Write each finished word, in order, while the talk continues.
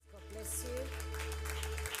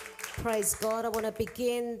Praise God. I want to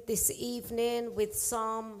begin this evening with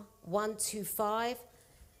Psalm 125.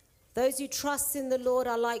 Those who trust in the Lord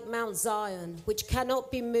are like Mount Zion, which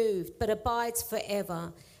cannot be moved, but abides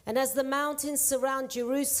forever. And as the mountains surround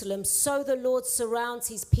Jerusalem, so the Lord surrounds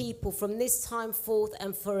his people from this time forth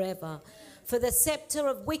and forever. For the scepter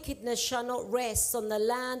of wickedness shall not rest on the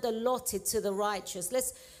land allotted to the righteous.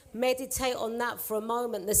 Let's meditate on that for a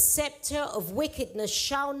moment. The scepter of wickedness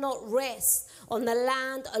shall not rest on the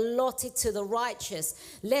land allotted to the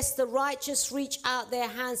righteous, lest the righteous reach out their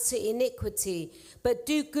hands to iniquity. But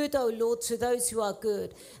do good, O Lord, to those who are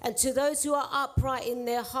good, and to those who are upright in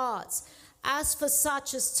their hearts. As for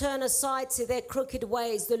such as turn aside to their crooked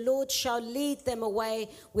ways, the Lord shall lead them away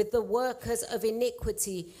with the workers of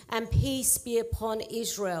iniquity, and peace be upon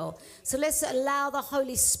Israel. So let's allow the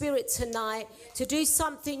Holy Spirit tonight to do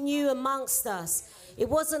something new amongst us. I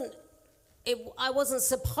wasn't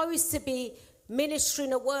supposed to be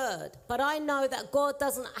ministering a word, but I know that God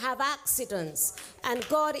doesn't have accidents and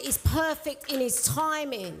God is perfect in his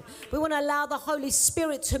timing. We want to allow the Holy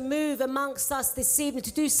Spirit to move amongst us this evening,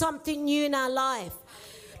 to do something new in our life.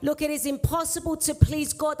 Look, it is impossible to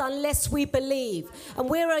please God unless we believe. And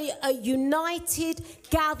we're a united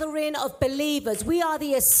gathering of believers. We are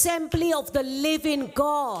the assembly of the living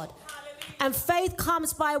God. And faith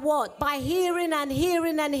comes by what? By hearing and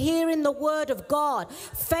hearing and hearing the word of God.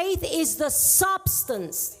 Faith is the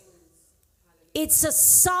substance. It's a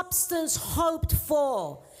substance hoped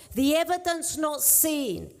for, the evidence not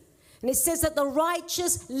seen. And it says that the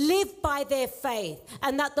righteous live by their faith,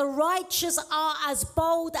 and that the righteous are as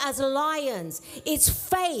bold as lions. It's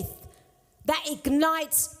faith that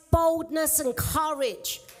ignites boldness and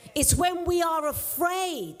courage. It's when we are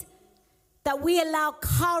afraid that we allow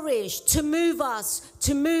courage to move us,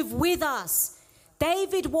 to move with us.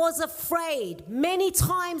 David was afraid many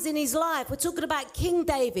times in his life. We're talking about King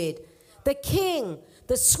David, the king,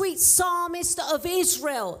 the sweet psalmist of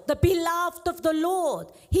Israel, the beloved of the Lord.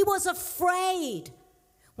 He was afraid.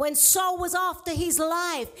 When Saul was after his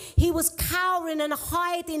life, he was cowering and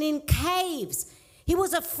hiding in caves. He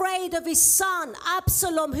was afraid of his son,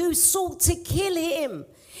 Absalom, who sought to kill him.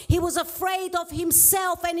 He was afraid of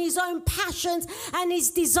himself and his own passions and his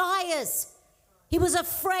desires. He was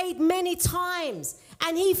afraid many times,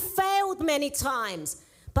 and he failed many times.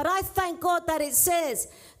 But I thank God that it says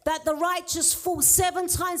that the righteous fall 7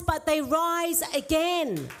 times, but they rise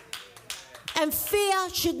again. And fear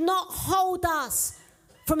should not hold us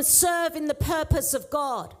from serving the purpose of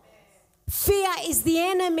God. Fear is the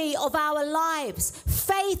enemy of our lives.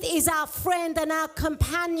 Faith is our friend and our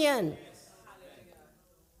companion.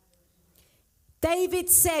 David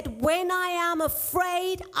said, when I am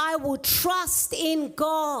afraid, I will trust in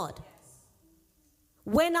God.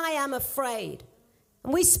 When I am afraid.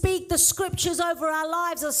 And we speak the scriptures over our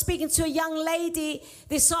lives. I was speaking to a young lady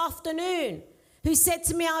this afternoon who said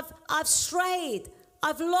to me, I've strayed.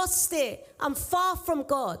 I've lost it. I'm far from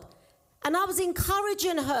God. And I was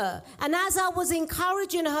encouraging her. And as I was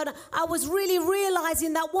encouraging her, I was really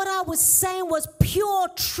realizing that what I was saying was pure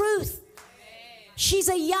truth. She's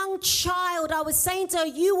a young child. I was saying to her,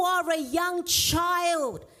 you are a young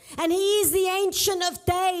child. And he is the Ancient of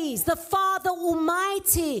Days, the Father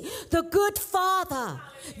Almighty, the good Father.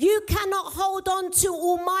 You cannot hold on to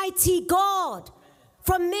Almighty God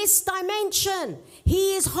from this dimension.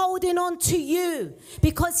 He is holding on to you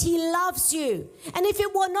because he loves you. And if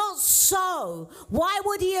it were not so, why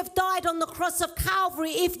would he have died on the cross of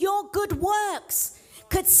Calvary if your good works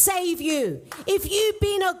could save you? If you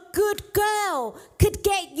being a good girl could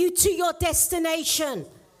get you to your destination.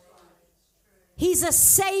 He's a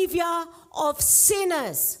savior of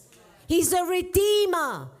sinners. He's a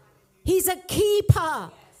redeemer. He's a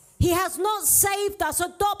keeper. He has not saved us,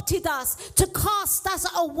 adopted us to cast us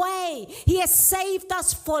away. He has saved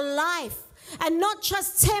us for life. And not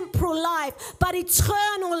just temporal life, but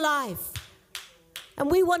eternal life. And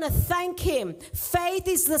we want to thank him. Faith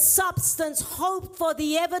is the substance, hope for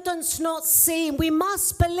the evidence not seen. We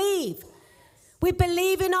must believe. We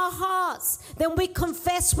believe in our hearts. Then we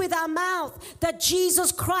confess with our mouth that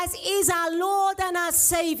Jesus Christ is our Lord and our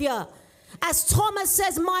Savior. As Thomas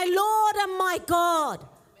says, my Lord and my God.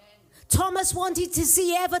 Amen. Thomas wanted to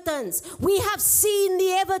see evidence. We have seen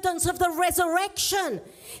the evidence of the resurrection.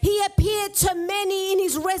 He appeared to many in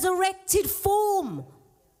his resurrected form.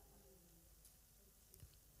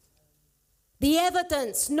 The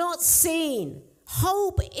evidence not seen.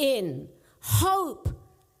 Hope in. Hope.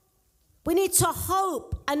 We need to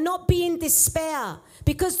hope and not be in despair,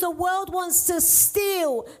 because the world wants to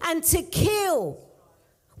steal and to kill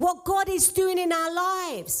what God is doing in our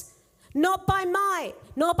lives. Not by might,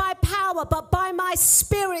 nor by power, but by my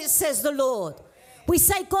Spirit, says the Lord. We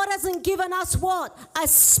say God hasn't given us what? A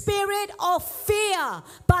spirit of fear,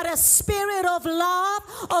 but a spirit of love,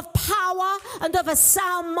 of power, and of a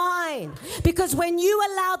sound mind. Because when you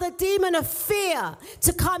allow the demon of fear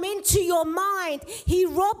to come into your mind, he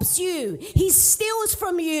robs you. He steals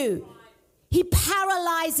from you. He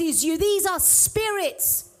paralyzes you. These are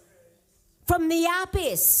spirits from the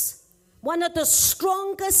abyss. One of the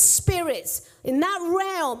strongest spirits in that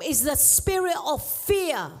realm is the spirit of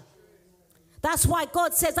fear. That's why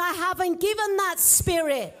God says, I haven't given that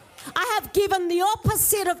spirit. I have given the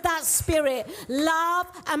opposite of that spirit, love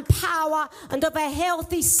and power and of a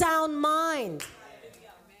healthy, sound mind.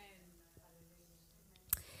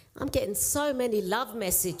 I'm getting so many love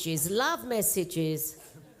messages. Love messages.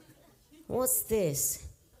 What's this?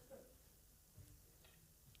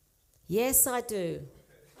 Yes, I do.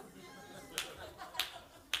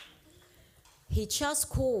 He just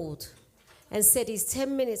called and said he's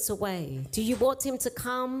 10 minutes away. Do you want him to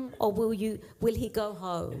come or will he go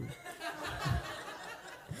home?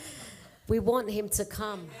 We want him to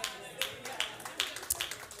come.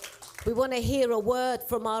 We want to hear a word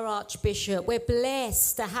from our Archbishop. We're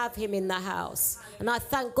blessed to have him in the house. And I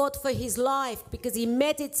thank God for his life because he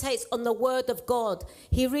meditates on the word of God.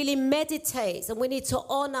 He really meditates, and we need to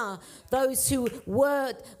honor those who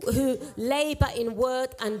labor in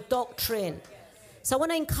word and doctrine. So I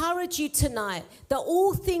want to encourage you tonight that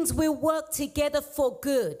all things will work together for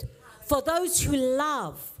good for those who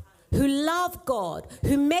love God,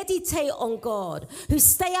 who meditate on God, who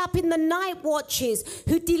stay up in the night watches,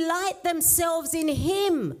 who delight themselves in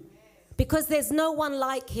him, because there's no one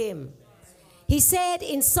like him. He said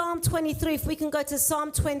in Psalm 23, if we can go to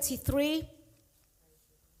Psalm 23.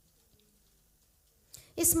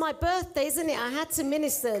 It's my birthday, isn't it? I had to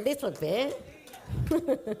minister a little bit.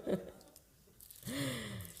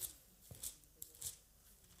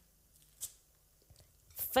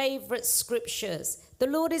 Favorite scriptures. The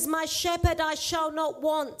Lord is my shepherd, I shall not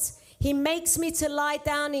want. He makes me to lie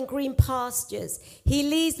down in green pastures. He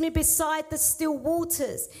leads me beside the still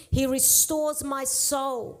waters. He restores my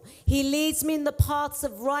soul. He leads me in the paths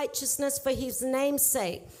of righteousness for his name's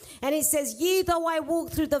sake. And he says, yea, though I walk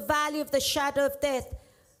through the valley of the shadow of death,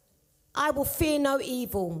 I will fear no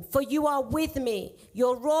evil, for you are with me.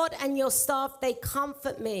 Your rod and your staff, they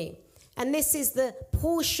comfort me. And this is the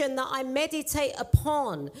portion that I meditate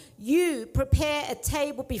upon. You prepare a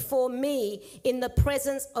table before me in the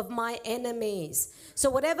presence of my enemies. So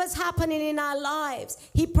whatever's happening in our lives,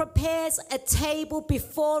 he prepares a table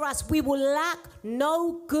before us. We will lack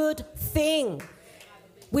no good thing.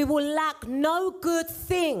 We will lack no good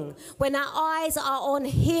thing when our eyes are on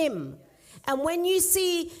him. And when you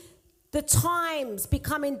see the times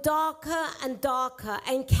becoming darker and darker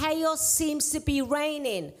and chaos seems to be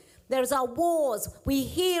reigning, there's our wars. We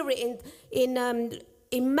hear it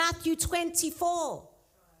in Matthew 24,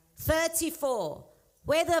 34,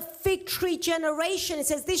 where the fig tree generation, it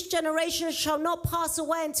says, this generation shall not pass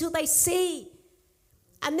away until they see.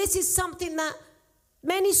 And this is something that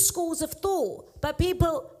many schools have thought, but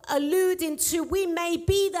people alluding to, we may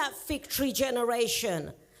be that fig tree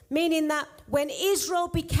generation. Meaning that when Israel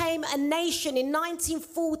became a nation in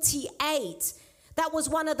 1948, that was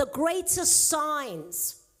one of the greatest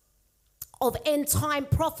signs of end-time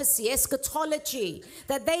prophecy, eschatology,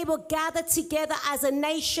 that they will gather together as a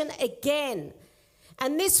nation again.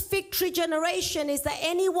 And this fig tree generation is that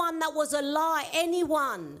anyone that was alive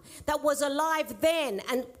then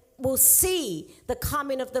and will see the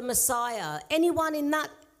coming of the Messiah, anyone in that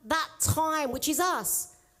time, which is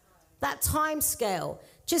us, that time scale,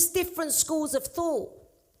 just different schools of thought.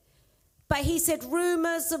 But he said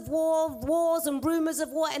rumors of wars and rumors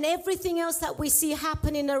of war, and everything else that we see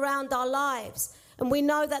happening around our lives. And we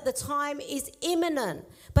know that the time is imminent.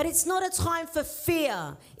 But it's not a time for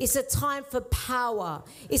fear. It's a time for power.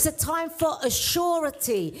 It's a time for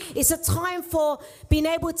assurity. It's a time for being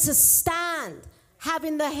able to stand,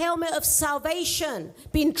 having the helmet of salvation,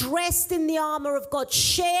 being dressed in the armor of God,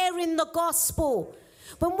 sharing the gospel.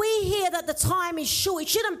 When we hear that the time is short, it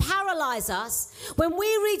shouldn't paralyze us. When we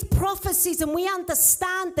read prophecies and we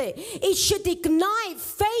understand it, it should ignite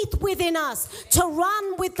faith within us to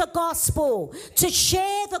run with the gospel, to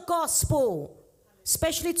share the gospel,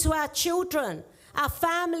 especially to our children, our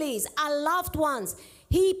families, our loved ones.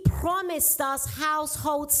 He promised us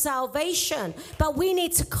household salvation, but we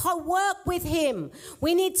need to co-work with him.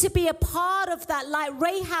 We need to be a part of that like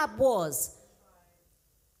Rahab was.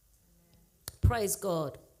 Praise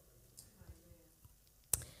God.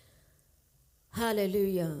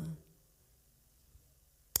 Hallelujah.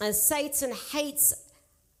 And Satan hates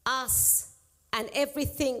us and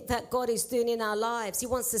everything that God is doing in our lives. He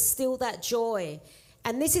wants to steal that joy.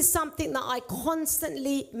 And this is something that I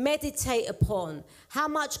constantly meditate upon, how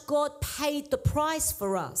much God paid the price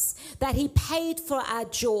for us, that he paid for our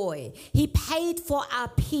joy, he paid for our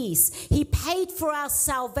peace, he paid for our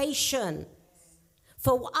salvation,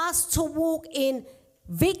 for us to walk in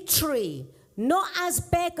victory, not as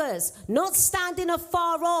beggars, not standing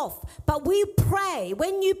afar off, but we pray.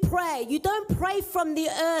 When you pray, you don't pray from the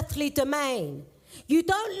earthly domain. You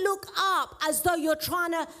don't look up as though you're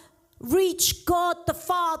trying to reach God the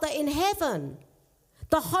Father in heaven.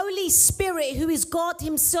 The Holy Spirit, who is God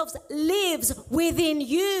himself, lives within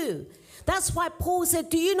you. That's why Paul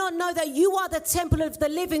said, do you not know that you are the temple of the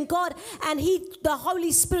living God, and the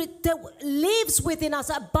Holy Spirit that lives within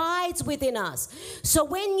us, abides within us. So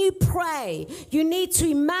when you pray, you need to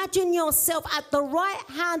imagine yourself at the right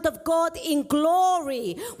hand of God in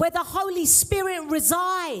glory, where the Holy Spirit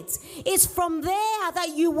resides. It's from there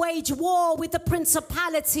that you wage war with the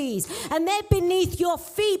principalities, and they're beneath your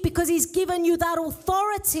feet because he's given you that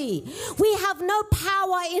authority. We have no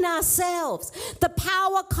power in ourselves. The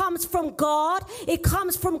power comes from God. It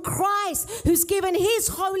comes from Christ, who's given his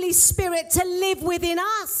Holy Spirit to live within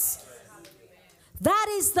us. That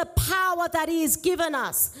is the power that he has given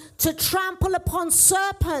us, to trample upon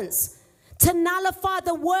serpents, to nullify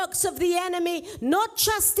the works of the enemy, not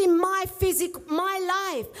just in my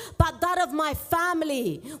life, but that of my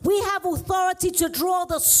family. We have authority to draw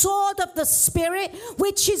the sword of the Spirit,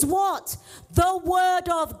 which is what? The word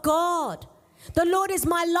of God. The Lord is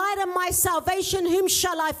my light and my salvation. Whom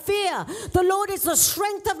shall I fear? The Lord is the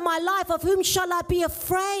strength of my life. Of whom shall I be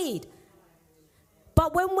afraid?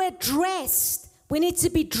 But when we're dressed, we need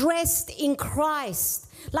to be dressed in Christ.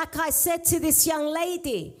 Like I said to this young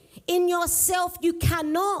lady, in yourself you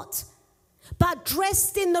cannot. But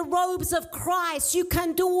dressed in the robes of Christ, you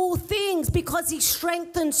can do all things because he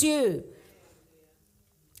strengthens you.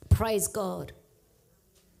 Praise God.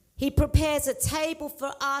 He prepares a table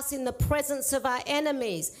for us in the presence of our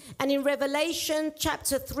enemies. And in Revelation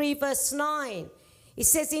chapter 3, verse 9, it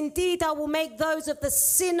says, indeed, I will make those of the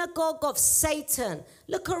synagogue of Satan.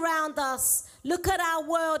 Look around us. Look at our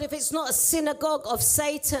world if it's not a synagogue of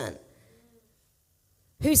Satan.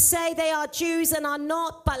 Who say they are Jews and are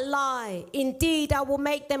not, but lie. Indeed, I will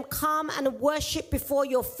make them come and worship before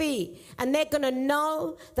your feet. And they're going to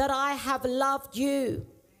know that I have loved you.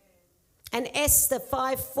 And Esther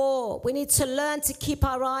 5:4, we need to learn to keep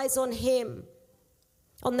our eyes on him,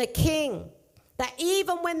 on the king. That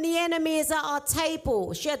even when the enemy is at our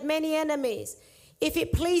table, she had many enemies. If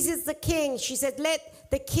it pleases the king, she said, let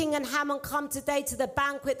the king and Haman come today to the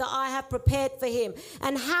banquet that I have prepared for him.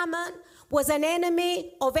 And Haman was an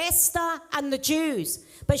enemy of Esther and the Jews.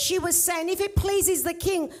 But she was saying, if it pleases the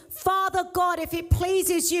king, Father God, if it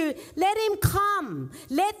pleases you, let him come.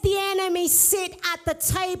 Let the enemy sit at the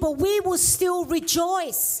table. We will still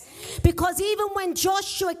rejoice. Because even when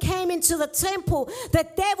Joshua came into the temple, the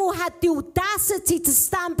devil had the audacity to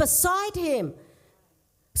stand beside him.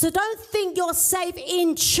 So don't think you're safe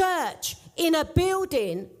in church, in a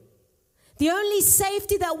building. The only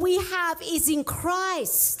safety that we have is in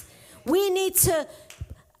Christ. We need to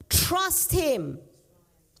trust him.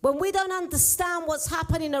 When we don't understand what's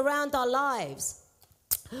happening around our lives,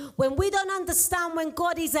 when we don't understand when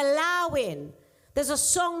God is allowing, there's a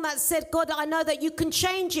song that said, God, I know that you can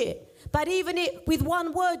change it. But even with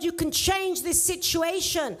one word, you can change this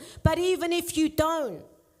situation. But even if you don't,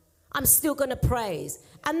 I'm still going to praise.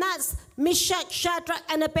 And that's Meshach, Shadrach,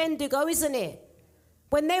 and Abednego, isn't it?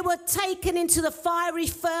 When they were taken into the fiery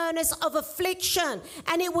furnace of affliction,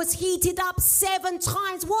 and it was heated up 7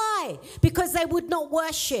 times. Why? Because they would not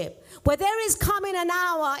worship. Well, there is coming an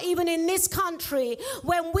hour, even in this country,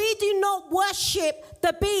 when we do not worship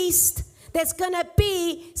the beast, there's going to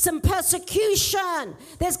be some persecution.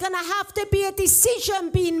 There's going to have to be a decision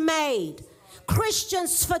being made.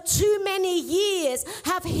 Christians for too many years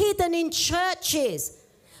have hidden in churches.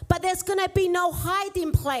 But there's going to be no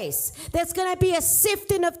hiding place. There's going to be a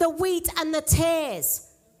sifting of the wheat and the tares.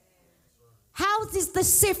 How is the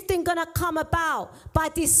sifting going to come about? By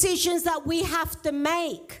decisions that we have to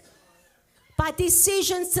make. By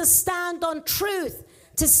decisions to stand on truth,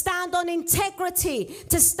 to stand on integrity,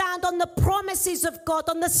 to stand on the promises of God,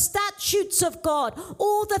 on the statutes of God,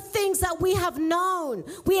 all the things that we have known,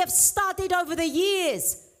 we have studied over the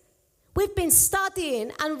years. We've been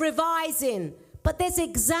studying and revising. But there's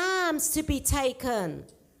exams to be taken.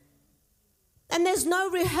 And there's no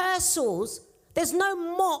rehearsals. There's no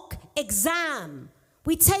mock exam.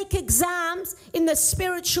 We take exams in the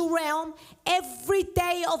spiritual realm every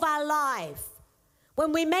day of our life.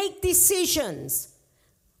 When we make decisions,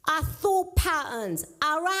 our thought patterns,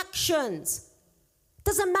 our actions.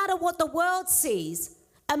 Doesn't matter what the world sees.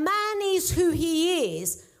 A man is who he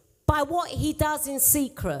is by what he does in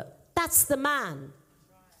secret. That's the man.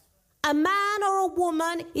 A man or a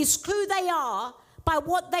woman is who they are by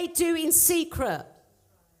what they do in secret.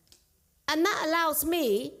 And that allows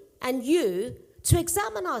me and you to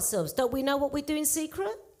examine ourselves. Don't we know what we do in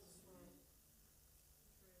secret?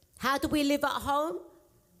 How do we live at home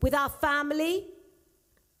with our family?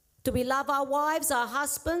 Do we love our wives, our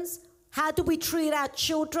husbands? How do we treat our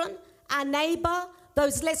children, our neighbor,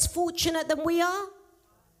 those less fortunate than we are?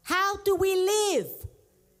 How do we live?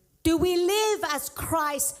 Do we live as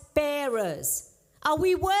Christ bearers? Are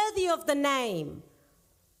we worthy of the name?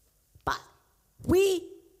 But we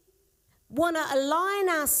want to align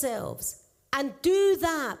ourselves and do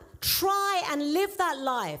that. Try and live that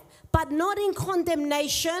life, but not in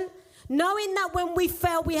condemnation, knowing that when we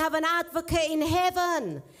fail, we have an advocate in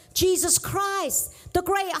heaven, Jesus Christ, the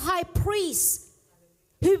great high priest,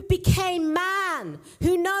 who became man,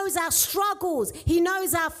 who knows our struggles, he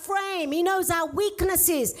knows our frame, he knows our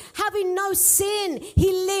weaknesses. Having no sin,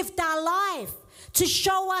 he lived our life to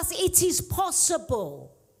show us it is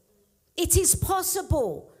possible. It is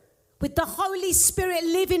possible with the Holy Spirit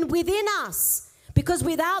living within us, because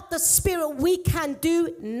without the Spirit, we can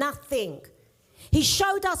do nothing. He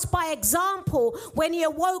showed us by example when he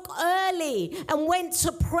awoke early and went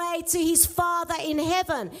to pray to his Father in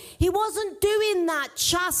heaven. He wasn't doing that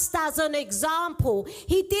just as an example.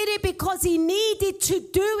 He did it because he needed to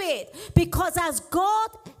do it. Because as God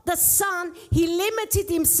the Son, he limited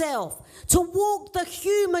himself to walk the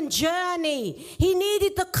human journey. He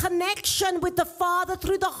needed the connection with the Father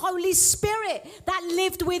through the Holy Spirit that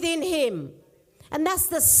lived within him. And that's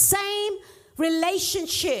the same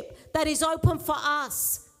relationship that is open for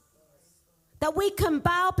us, that we can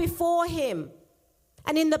bow before him,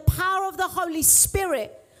 and in the power of the Holy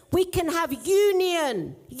Spirit we can have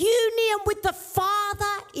union with the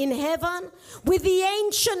Father in heaven, with the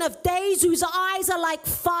Ancient of Days whose eyes are like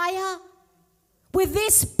fire, with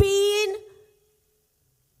this being.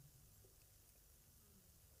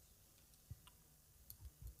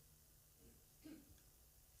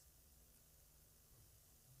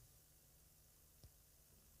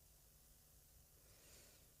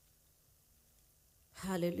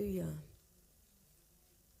 Hallelujah.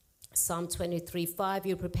 Psalm 23:5,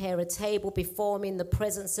 you prepare a table before me in the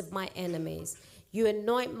presence of my enemies. You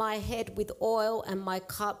anoint my head with oil and my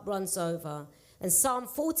cup runs over. And Psalm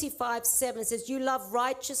 45:7 says, you love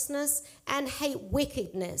righteousness and hate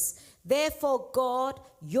wickedness. Therefore God,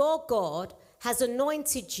 your God, has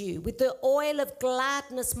anointed you with the oil of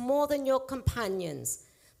gladness more than your companions.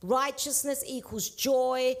 Righteousness equals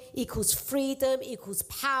joy, equals freedom, equals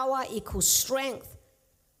power, equals strength.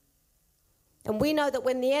 And we know that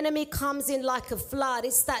when the enemy comes in like a flood,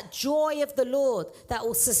 it's that joy of the Lord that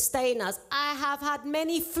will sustain us. I have had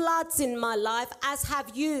many floods in my life, as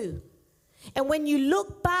have you. And when you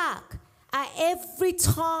look back at every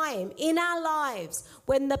time in our lives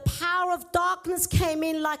when the power of darkness came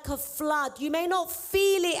in like a flood, you may not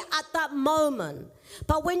feel it at that moment,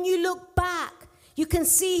 but when you look back, you can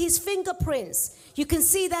see his fingerprints. You can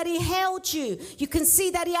see that he held you. You can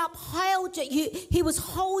see that he upheld you. He was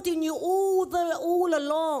holding you all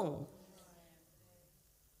along.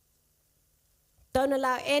 Don't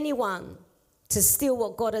allow anyone to steal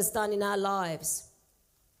what God has done in our lives.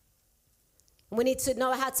 We need to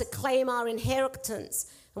know how to claim our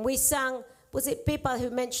inheritance. And we sang, was it Bibba who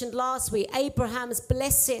mentioned last week, Abraham's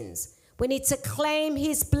blessings. We need to claim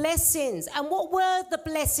his blessings. And what were the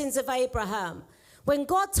blessings of Abraham? When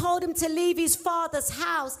God told him to leave his father's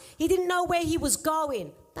house, he didn't know where he was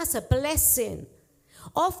going. That's a blessing.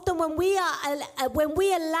 Often when we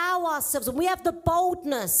allow ourselves, and we have the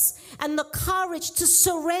boldness and the courage to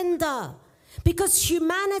surrender, because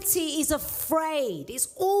humanity is afraid. It's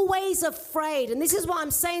always afraid. And this is what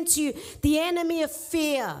I'm saying to you, the enemy of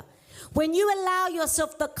fear. When you allow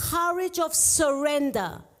yourself the courage of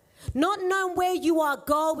surrender, not knowing where you are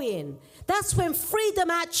going, that's when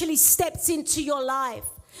freedom actually steps into your life.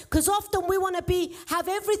 Because often we want to have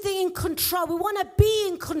everything in control. We want to be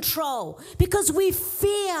in control because we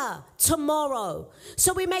fear tomorrow.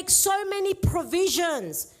 So we make so many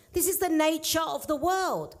provisions. This is the nature of the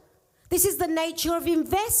world. This is the nature of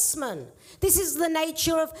investment. This is the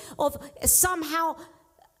nature of somehow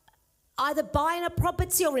either buying a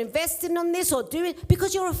property or investing on this or doing,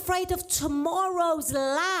 because you're afraid of tomorrow's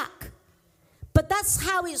lack. But that's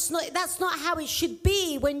not how it should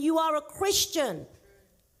be when you are a Christian.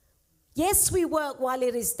 Yes, we work while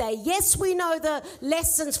it is day. Yes, we know the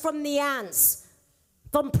lessons from the ants,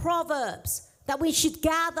 from Proverbs, that we should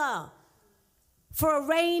gather for a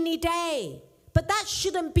rainy day. But that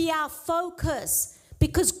shouldn't be our focus,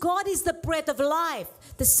 because God is the bread of life.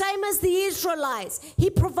 The same as the Israelites, he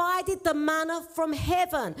provided the manna from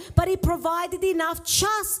heaven, but he provided enough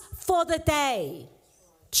just for the day.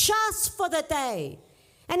 Just for the day.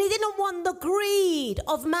 And he didn't want the greed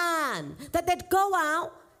of man, that they'd go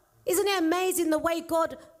out. Isn't it amazing the way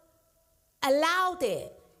God allowed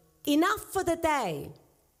it? Enough for the day.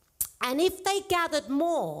 And if they gathered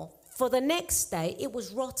more for the next day, it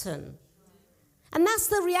was rotten. And that's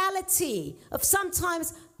the reality of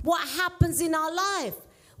sometimes what happens in our life.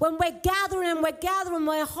 When we're gathering,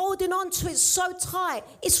 we're holding on to it so tight,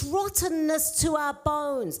 it's rottenness to our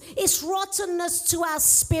bones. It's rottenness to our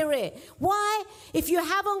spirit. Why? If you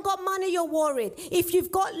haven't got money, you're worried. If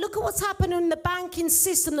you've got, look at what's happening in the banking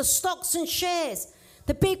system, the stocks and shares,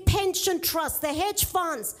 the big pension trusts, the hedge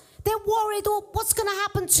funds. They're worried, what's going to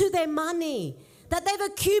happen to their money that they've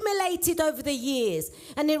accumulated over the years.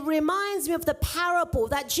 And it reminds me of the parable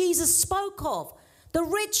that Jesus spoke of. The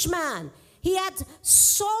rich man, he had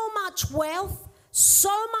so much wealth,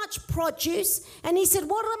 so much produce, and he said,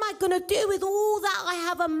 what am I going to do with all that I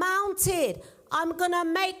have amounted? I'm going to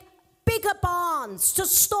make bigger barns to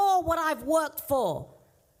store what I've worked for.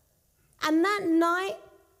 And that night,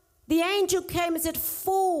 the angel came and said,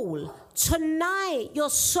 fool, tonight your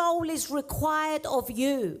soul is required of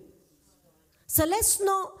you. So let's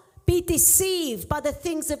not be deceived by the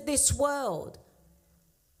things of this world.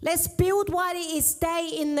 Let's build what it is day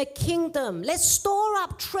in the kingdom. Let's store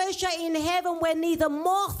up treasure in heaven where neither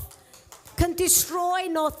moth can destroy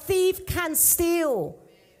nor thief can steal.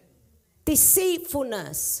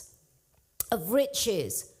 Deceitfulness of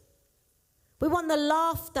riches. We want the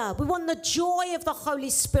laughter. We want the joy of the Holy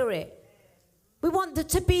Spirit. We want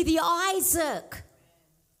to be the Isaac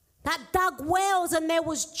that dug wells and there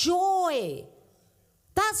was joy.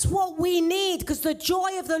 That's what we need, because the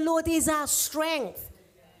joy of the Lord is our strength.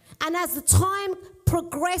 And as the time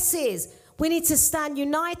progresses, we need to stand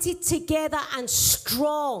united together and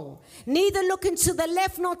strong. Neither looking to the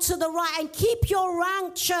left nor to the right. And keep your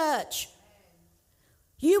rank, church.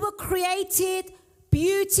 You were created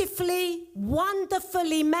beautifully,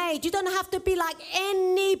 wonderfully made. You don't have to be like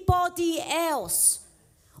anybody else.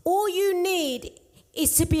 All you need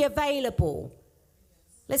is to be available.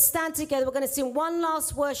 Let's stand together. We're going to sing one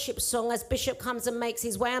last worship song as Bishop comes and makes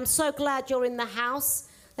his way. I'm so glad you're in the house.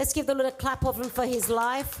 Let's give the Lord a clap of him for his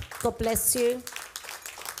life. God bless you.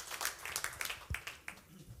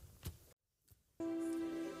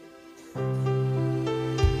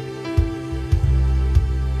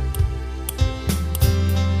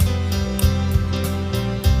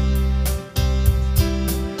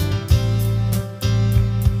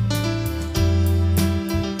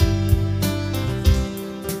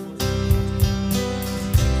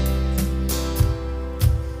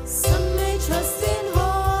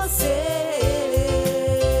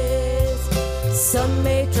 Some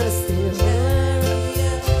may trust in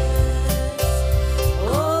chariots,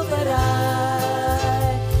 oh, but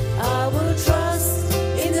I will trust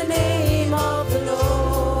in the name of the Lord.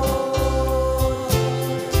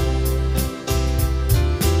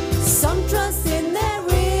 Some trust in their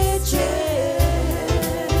riches,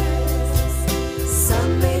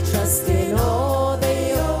 some may trust in all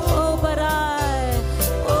they own, but I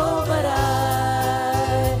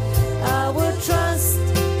will trust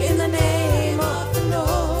in the name of the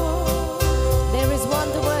Lord. There is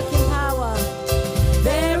wonder working power.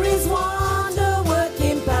 There is wonder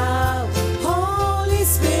working power. Holy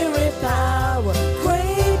Spirit power.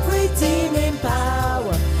 Great redeeming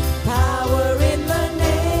power. Power in the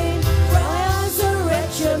name.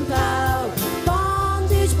 Resurrection power.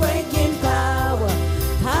 Bondage breaking power.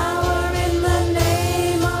 Power in the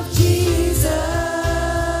name of Jesus.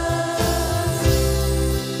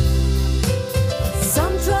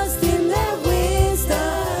 Some trust in their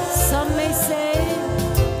wisdom. Some may say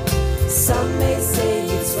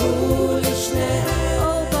it's foolishness.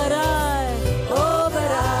 Oh, but I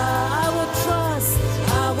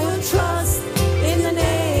will trust in the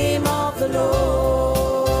name of the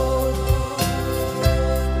Lord.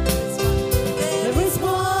 There is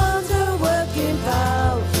wonder working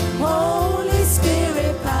power, Holy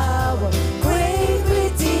Spirit power, great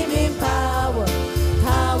redeeming power,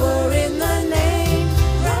 power in the name,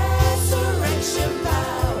 resurrection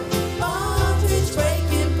power, bondage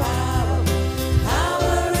breaking power,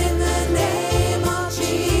 power in the name of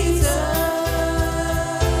Jesus.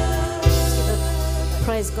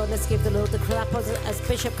 Praise God. Let's give the Lord the clap as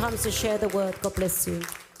Bishop comes to share the word. God bless you.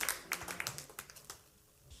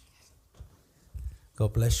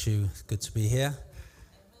 God bless you. It's good to be here.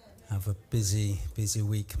 Have a busy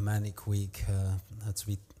week, manic week. Had to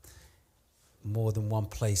be more than one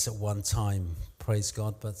place at one time. Praise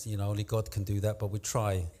God, but only God can do that. But we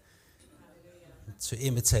try to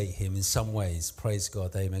imitate Him in some ways. Praise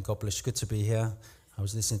God, amen. God bless you. Good to be here. I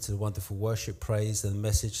was listening to the wonderful worship, praise, and the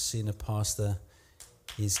message senior pastor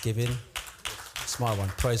is giving. Smile one.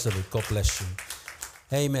 Praise the Lord. God bless you.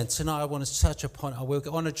 Amen. Tonight I want to touch upon. We're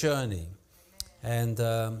on a journey. And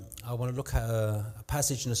I want to look at a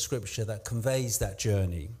passage in the scripture that conveys that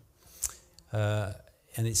journey. And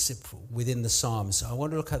it's within the Psalms. I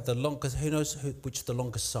want to look at the longest, who knows which the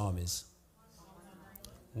longest psalm is?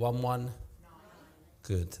 119.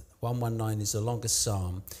 Good. 119 is the longest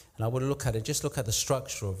psalm. And I want to look at it, just look at the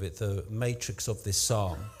structure of it, the matrix of this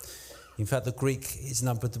psalm. In fact, the Greek is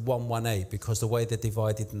numbered 118 because the way they're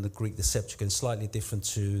divided in the Greek, the Septuagint, is slightly different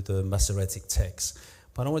to the Masoretic text.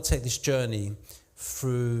 But I want to take this journey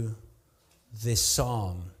through this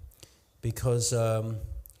psalm because the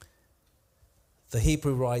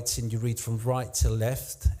Hebrew writing you read from right to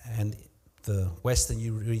left, and the Western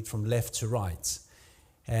you read from left to right.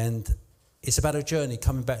 And it's about a journey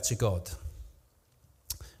coming back to God.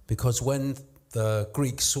 Because when the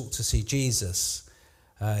Greeks sought to see Jesus,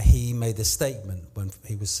 he made a statement when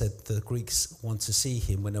he was said the Greeks want to see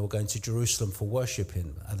him when they were going to Jerusalem for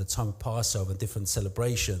worshiping at the time of Passover and different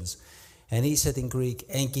celebrations. And he said in Greek,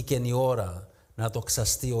 "Enki geniora na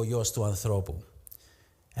doxastio ios tu anthropo."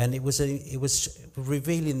 And it was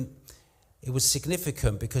revealing, it was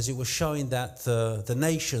significant because it was showing that the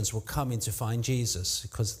nations were coming to find Jesus,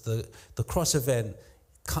 because the cross event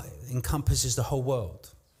encompasses the whole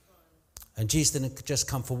world. And Jesus didn't just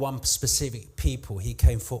come for one specific people. He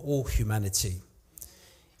came for all humanity,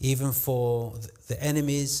 even for the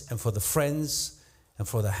enemies and for the friends and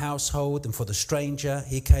for the household and for the stranger.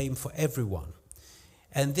 He came for everyone.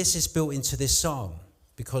 And this is built into this psalm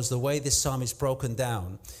because the way this psalm is broken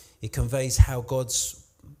down, it conveys how God's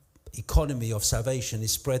economy of salvation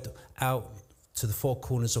is spread out to the four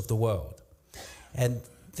corners of the world. And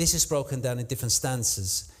this is broken down in different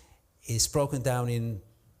stanzas. It's broken down in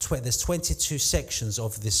there's 22 sections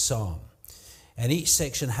of this psalm, and each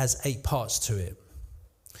section has 8 parts to it,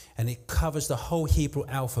 and it covers the whole Hebrew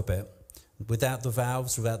alphabet without the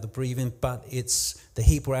vowels, without the breathing, but it's the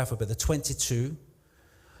Hebrew alphabet, the 22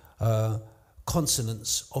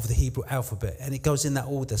 consonants of the Hebrew alphabet, and it goes in that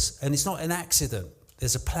order. And it's not an accident.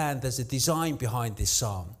 There's a plan, there's a design behind this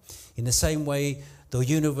psalm. In the same way the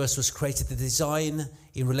universe was created, the design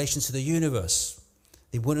in relation to the universe.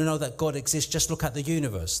 They want to know that God exists. Just look at the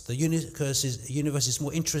universe. The universe is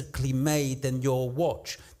more intricately made than your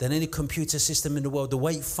watch, than any computer system in the world. The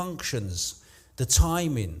way it functions, the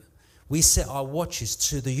timing. We set our watches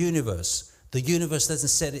to the universe. The universe doesn't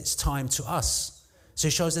set its time to us. So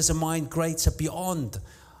it shows there's a mind greater beyond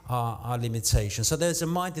our limitations. So there's a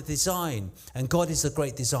mind of design, and God is the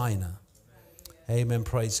great designer. Amen,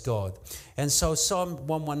 praise God. And so Psalm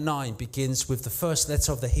 119 begins with the first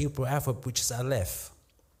letter of the Hebrew alphabet, which is Aleph.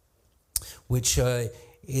 Which the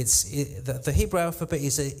Hebrew alphabet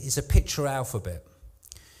is a picture alphabet.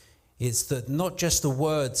 It's that not just the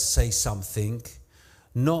words say something,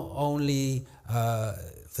 not only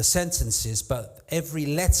the sentences, but every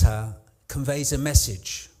letter conveys a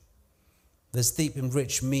message. There's deep and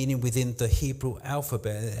rich meaning within the Hebrew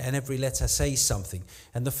alphabet, and every letter says something.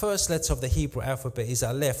 And the first letter of the Hebrew alphabet is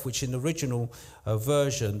Aleph, which in the original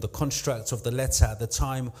version, the construct of the letter at the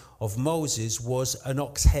time of Moses was an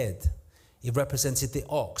ox head. It represented the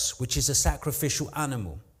ox, which is a sacrificial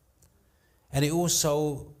animal. And it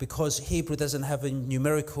also, because Hebrew doesn't have a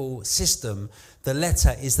numerical system, the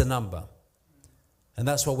letter is the number. And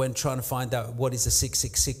that's why when trying to find out what is the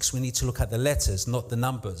 666, we need to look at the letters, not the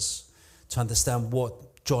numbers, to understand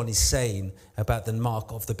what John is saying about the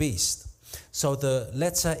mark of the beast. So the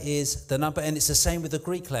letter is the number, and it's the same with the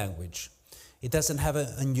Greek language. It doesn't have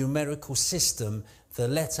a numerical system. The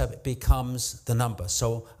letter becomes the number.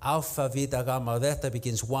 So Alpha, Vita, Gamma, Delta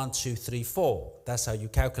begins 1, 2, 3, 4. That's how you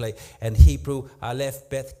calculate. And Hebrew, Aleph,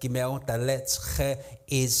 Bet, Gimel, Dalet, Che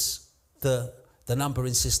is the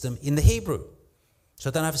numbering system in the Hebrew. So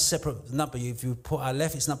don't have a separate number. If you put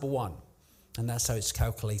Aleph, it's number 1. And that's how it's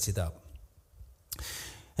calculated up.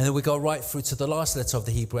 And then we go right through to the last letter of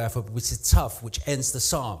the Hebrew alphabet, which is Tav, which ends the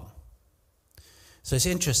psalm. So it's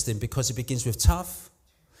interesting because it begins with Tav,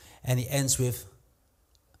 and it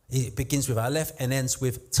begins with Aleph and ends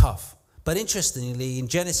with Tav. But interestingly, in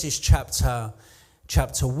Genesis chapter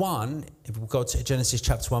 1, if we go to Genesis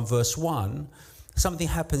chapter 1, verse 1, something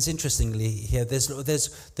happens interestingly here.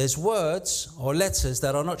 There's words or letters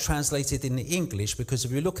that are not translated in English, because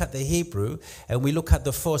if you look at the Hebrew and we look at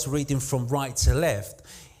the first reading from right to left,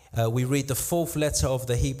 we read the fourth letter of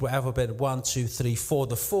the Hebrew alphabet, 1, 2, 3, 4.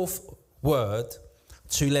 The fourth word,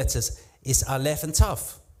 2 letters, is Aleph and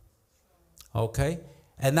Tav. Okay?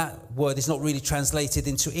 And that word is not really translated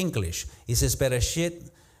into English. It says,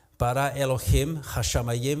 Bereshit, bara Elohim,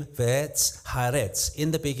 hashamayim, ve'etz, haaretz.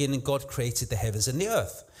 In the beginning, God created the heavens and the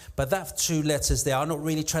earth. But that 2 letters, they are not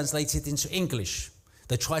really translated into English.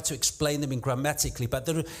 They try to explain them in grammatically, but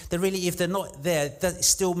they're really, if they're not there, that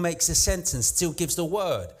still makes a sentence, still gives the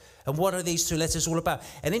word. And what are these 2 letters all about?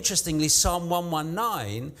 And interestingly, Psalm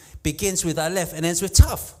 119 begins with Aleph and ends with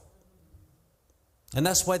Tav. And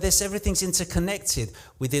that's why everything's interconnected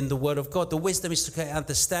within the Word of God. The wisdom is to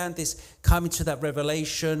understand this, come into that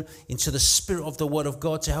revelation, into the spirit of the Word of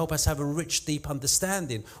God to help us have a rich, deep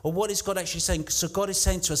understanding. Or what is God actually saying? So God is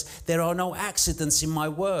saying to us, there are no accidents in my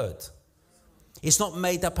Word. It's not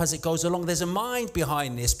made up as it goes along. There's a mind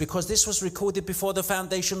behind this because this was recorded before the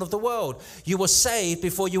foundation of the world. You were saved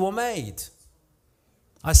before you were made.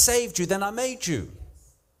 I saved you, then I made you.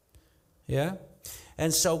 Yeah?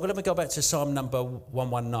 And so let me go back to Psalm number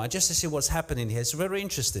 119 just to see what's happening here. It's very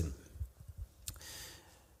interesting.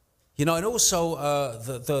 You know, and also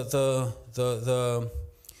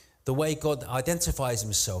the way God identifies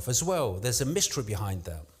himself as well. There's a mystery behind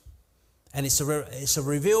that. And it's a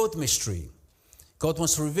revealed mystery. God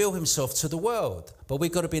wants to reveal himself to the world. But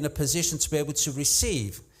we've got to be in a position to be able to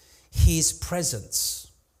receive his presence.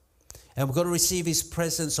 And we've got to receive his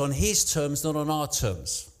presence on his terms, not on our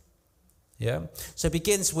terms. Yeah. So it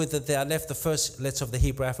begins with the Aleph, the first letter of the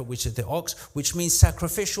Hebrew alphabet, which is the ox, which means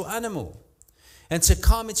sacrificial animal. And to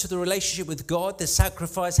come into the relationship with God, the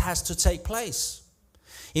sacrifice has to take place.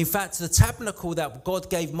 In fact, the tabernacle that God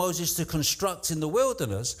gave Moses to construct in the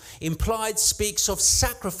wilderness speaks of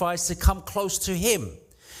sacrifice to come close to him.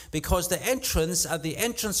 Because the entrance, at the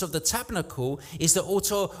entrance of the tabernacle, is the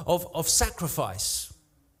altar of sacrifice.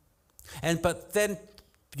 But then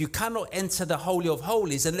you cannot enter the Holy of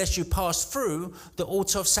Holies unless you pass through the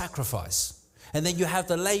altar of sacrifice. And then you have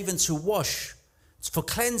the laver to wash for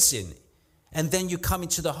cleansing. And then you come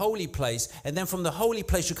into the holy place. And then from the holy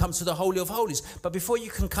place, you come to the Holy of Holies. But before you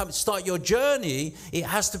can start your journey, it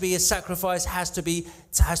has to be a sacrifice, has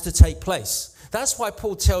to take place. That's why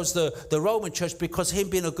Paul tells the Roman church, because him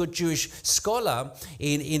being a good Jewish scholar,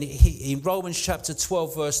 in Romans chapter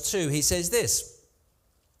 12, verse 2, he says this.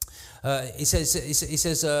 He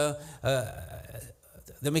says,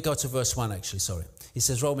 let me go to verse 1 actually, sorry. He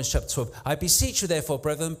says, Romans chapter 12, I beseech you therefore,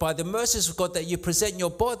 brethren, by the mercies of God, that you present your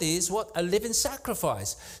bodies, what? A living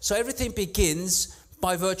sacrifice. So everything begins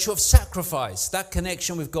by virtue of sacrifice. That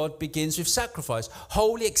connection with God begins with sacrifice.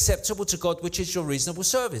 Wholly acceptable to God, which is your reasonable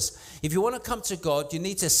service. If you want to come to God, you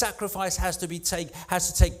need to sacrifice has to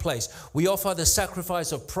take place. We offer the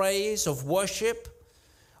sacrifice of praise, of worship,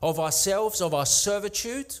 of ourselves, of our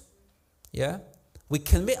servitude. Yeah, we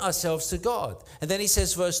commit ourselves to God. And then he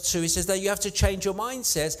says, verse 2, he says that you have to change your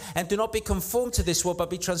mindsets and do not be conformed to this world, but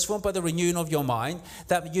be transformed by the renewing of your mind,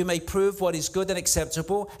 that you may prove what is good and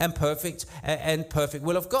acceptable and perfect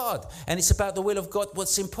will of God. And it's about the will of God,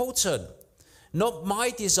 what's important. Not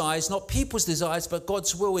my desires, not people's desires, but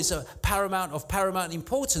God's will is of paramount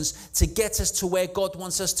importance to get us to where God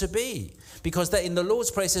wants us to be. Because that in the Lord's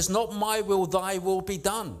Prayer says, not my will, thy will be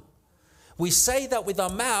done. We say that with our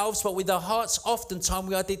mouths, but with our hearts, oftentimes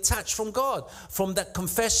we are detached from God. From that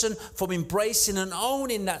confession, from embracing and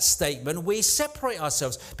owning that statement, we separate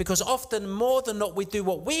ourselves. Because often more than not, we do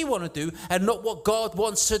what we want to do and not what God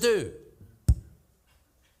wants to do.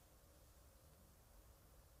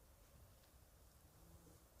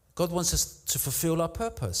 God wants us to fulfill our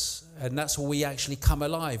purpose. And that's when we actually come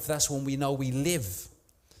alive. That's when we know we live.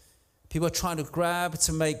 People are trying to grab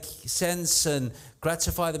to make sense and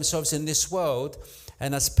gratify themselves in this world.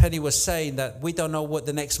 And as Penny was saying, that we don't know what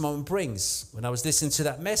the next moment brings. When I was listening to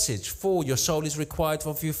that message, "Fool, your soul is required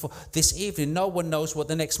of you for this evening." No one knows what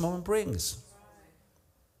the next moment brings.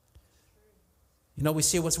 You know, we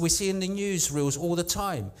see in the news reels all the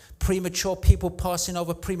time. Premature people passing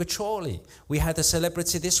over prematurely. We had a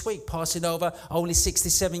celebrity this week passing over, only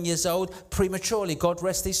 67 years old, prematurely. God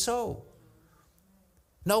rest his soul.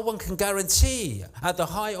 No one can guarantee at the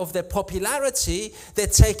height of their popularity, they're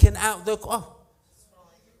taking out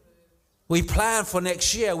we plan for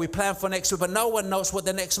next year, we plan for next week, but no one knows what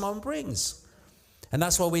the next moment brings. And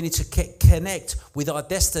that's why we need to connect with our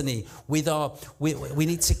destiny, we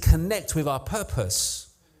need to connect with our purpose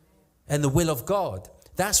and the will of God.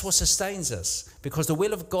 That's what sustains us, because the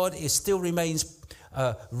will of God still remains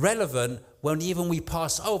relevant when even we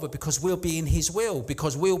pass over, because we'll be in his will,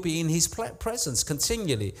 because we'll be in his presence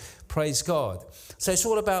continually. Praise God. So it's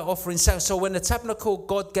all about offering sacrifice. So when the tabernacle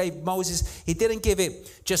God gave Moses, he didn't give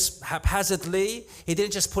it just haphazardly. He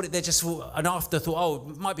didn't just put it there just for an afterthought. Oh,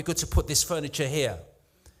 it might be good to put this furniture here.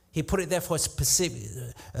 He put it there for a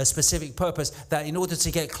specific purpose, that in order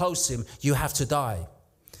to get close to him, you have to die.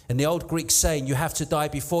 And the old Greek saying, you have to die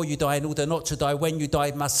before you die in order not to die when you die,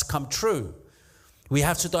 it must come true. We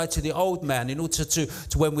have to die to the old man in order to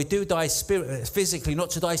when we do die physically, not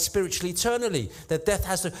to die spiritually, eternally. That death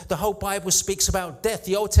has the whole Bible speaks about death.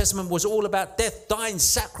 The Old Testament was all about death, dying,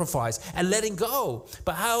 sacrifice, and letting go.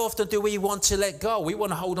 But how often do we want to let go? We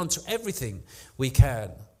want to hold on to everything we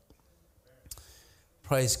can.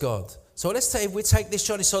 Praise God. So let's say we take this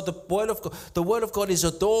journey. So the word of God is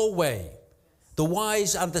a doorway. The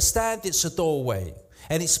wise understand it's a doorway.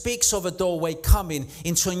 And it speaks of a doorway coming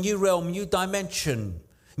into a new realm, new dimension,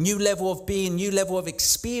 new level of being, new level of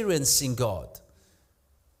experiencing God.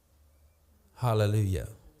 Hallelujah.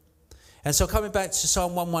 And so coming back to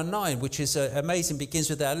Psalm 119, which is amazing, begins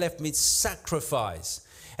with our left, means sacrifice.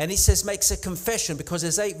 And he says, makes a confession, because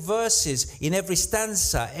there's 8 verses in every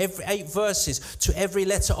stanza, 8 verses to every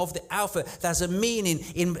letter of the alphabet. There's a meaning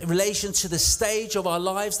in relation to the stage of our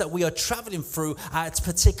lives that we are traveling through at a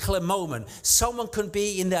particular moment. Someone can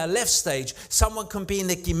be in their left stage. Someone can be in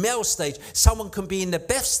the Gimel stage. Someone can be in the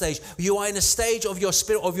Beth stage. You are in a stage of your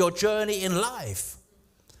spirit, of your journey in life.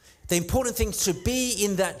 The important thing is to be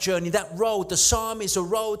in that journey, that road. The psalm is a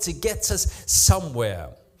road to get us somewhere.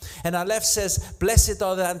 And our left says, blessed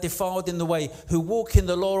are the undefiled in the way, who walk in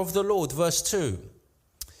the law of the Lord. Verse 2.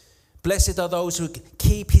 Blessed are those who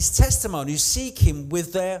keep his testimony, who seek him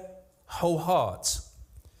with their whole heart.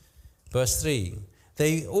 Verse 3.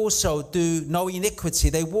 They also do no iniquity.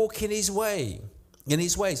 They walk in his way, in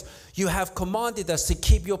his ways. You have commanded us to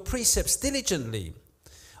keep your precepts diligently.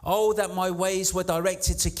 Oh, that my ways were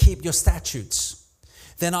directed to keep your statutes.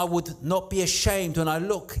 Then I would not be ashamed when I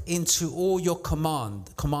look into all your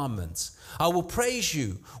commandments. I will praise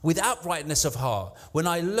you with uprightness of heart when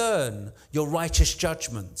I learn your righteous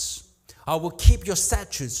judgments. I will keep your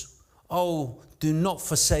statutes. Oh, do not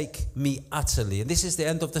forsake me utterly. And this is the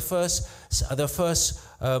end of the first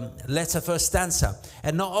letter, first stanza.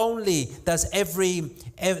 And not only does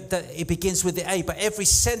it begins with the A, but every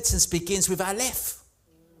sentence begins with Aleph.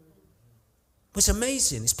 It's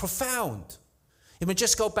amazing. It's profound. Let me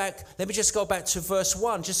just go back to verse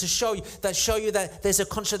 1, just to show you that there's a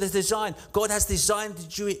concept of design. God has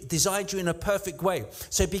designed you in a perfect way.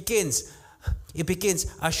 So it begins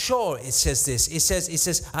Ashur, it says this. It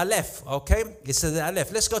says Aleph, okay? It says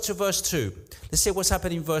Aleph. Let's go to verse 2. Let's see what's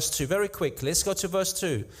happening in verse 2. Very quickly. Let's go to verse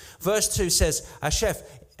 2. Verse 2 says Ashef.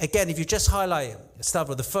 Again, if you just highlight,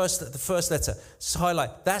 Stavro, the first letter, just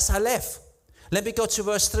highlight. That's Aleph. Let me go to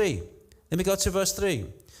verse 3.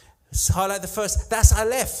 Highlight the first. That's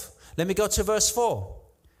Aleph. Let me go to verse 4.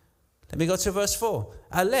 Aleph. Let me go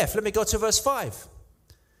to verse 5.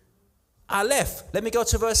 Aleph. Let me go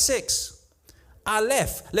to verse 6.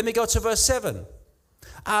 Aleph. Let me go to verse 7.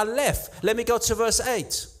 Aleph. Let me go to verse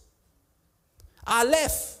 8.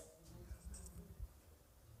 Aleph.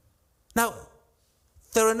 Now,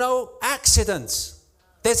 there are no accidents.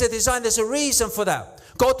 There's a design. There's a reason for that.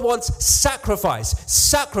 God wants sacrifice.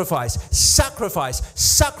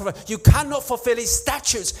 You cannot fulfill his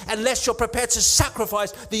statutes unless you're prepared to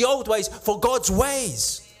sacrifice the old ways for God's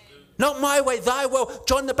ways. Not my way, thy will.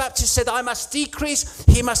 John the Baptist said, I must decrease,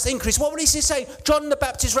 he must increase. What was he saying? John the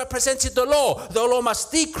Baptist represented the law. The law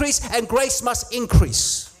must decrease and grace must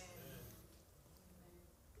increase.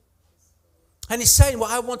 And he's saying,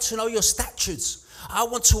 well, I want to know your statutes. I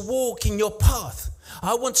want to walk in your path.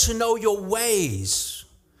 I want to know your ways.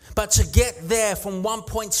 But to get there from one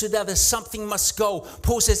point to the other, something must go.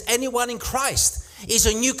 Paul says, anyone in Christ is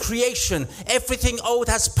a new creation. Everything old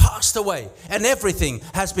has passed away and everything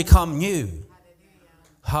has become new.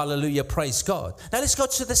 Hallelujah, praise God. Now let's go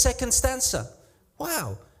to the second stanza.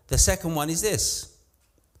 Wow. The second one is this.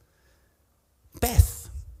 Beth.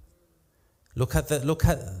 Look at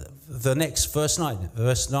the next verse 9.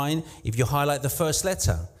 Verse 9, if you highlight the first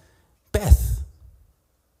letter. Beth.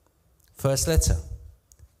 First letter.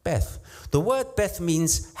 Beth. The word Beth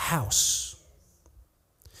means house.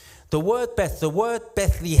 The word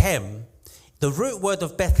Bethlehem, the root word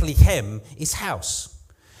of Bethlehem is house.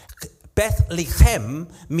 Bethlehem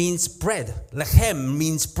means bread. Lechem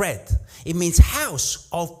means bread. It means house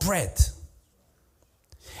of bread.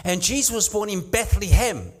 And Jesus was born in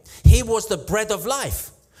Bethlehem. He was the bread of life.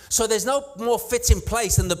 So there's no more fitting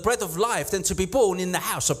place than the bread of life than to be born in the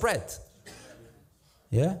house of bread.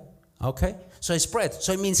 Yeah? Okay. so it's bread.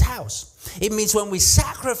 So it means house. It means when we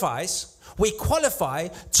sacrifice, we qualify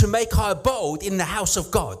to make our abode in the house of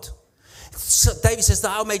God. So David says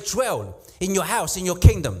that I may dwell in your house, in your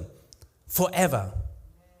kingdom, forever.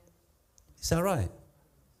 Is that right?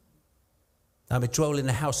 I may dwell in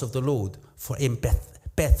the house of the Lord in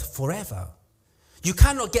Beth forever. You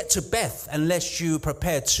cannot get to Beth unless you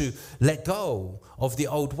prepare to let go of the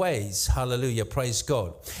old ways. Hallelujah, praise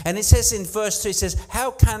God. And it says in verse 2, it says,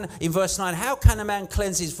 in verse 9, how can a man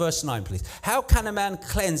cleanse his, verse 9 please. How can a man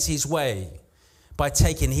cleanse his way? By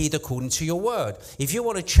taking heed according to your word. If you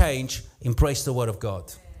want to change, embrace the word of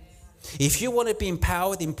God. If you want to be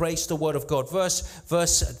empowered, embrace the word of God.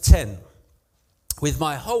 Verse 10, with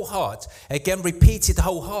my whole heart, again repeated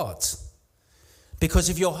whole heart. Because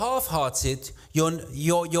if you're half-hearted, you're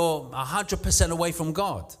 100% away from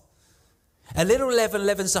God. A little leaven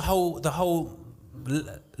leavens the whole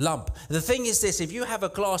lump. The thing is this, if you have a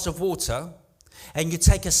glass of water and you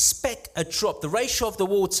take a drop, the ratio of the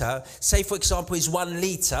water, say for example, is 1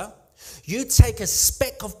 liter, you take a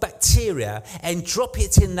speck of bacteria and drop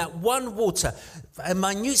it in that one water, a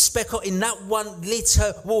minute speck in that 1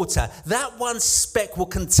 liter water. That one speck will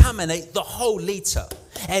contaminate the whole liter.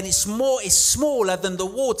 And it's smaller than the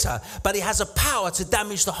water, but it has a power to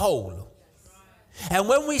damage the whole. And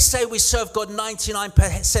when we say we serve God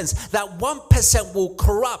 99%, that 1% will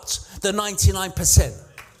corrupt the 99%.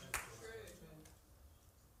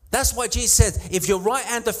 That's why Jesus said, if your right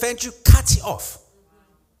hand offends you, cut it off.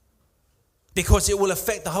 Because it will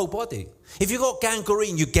affect the whole body. If you've got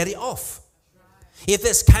gangrene, you get it off. If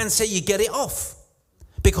there's cancer, you get it off.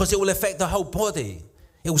 Because it will affect the whole body.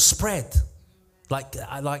 It will spread.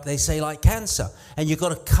 Like they say, like cancer. And you've got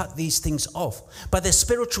to cut these things off. But there's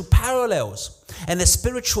spiritual parallels. And there's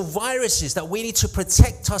spiritual viruses that we need to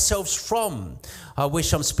protect ourselves from. I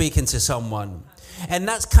wish I'm speaking to someone. And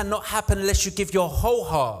that cannot happen unless you give your whole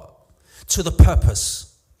heart to the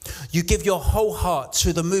purpose. You give your whole heart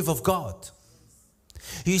to the move of God.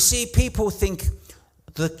 You see, people think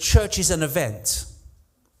the church is an event.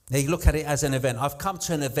 They look at it as an event. I've come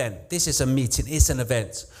to an event. This is a meeting. It's an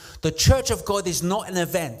event. The church of God is not an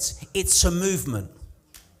event. It's a movement.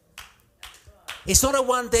 It's not a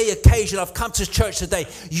one-day occasion. I've come to church today.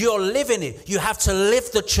 You're living it. You have to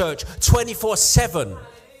live the church 24/7.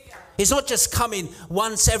 It's not just coming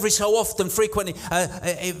once every so often, frequently,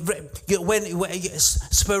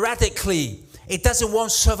 sporadically. It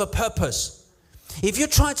won't serve a purpose. If you're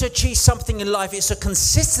trying to achieve something in life, it's a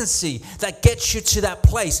consistency that gets you to that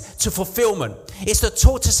place, to fulfillment. It's the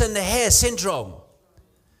tortoise and the hare syndrome.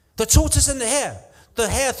 The tortoise and the hare. The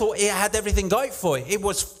hare thought it had everything going for it. It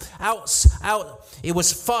was It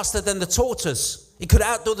was faster than the tortoise. It could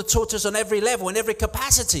outdo the tortoise on every level, in every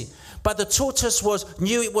capacity. But the tortoise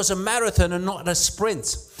knew it was a marathon and not a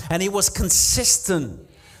sprint. And he was consistent.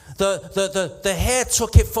 The hare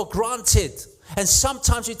took it for granted. And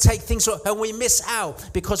sometimes we take things and we miss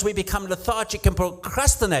out because we become lethargic and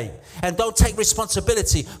procrastinate and don't take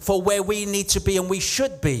responsibility for where we need to be and we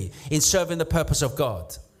should be in serving the purpose of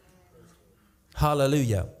God.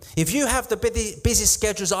 Hallelujah. If you have the busy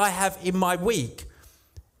schedules I have in my week,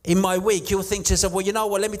 you'll think to yourself, well, you know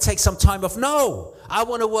what, let me take some time off. No, I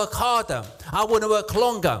want to work harder. I want to work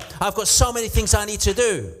longer. I've got so many things I need to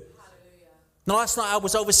do. Now, last night I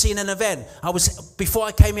was overseeing an event. Before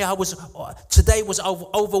I came here, today was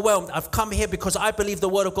overwhelmed. I've come here because I believe the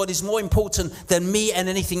word of God is more important than me and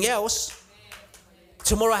anything else.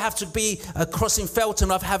 Tomorrow I have to be crossing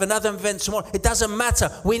Felton. I have another event tomorrow. It doesn't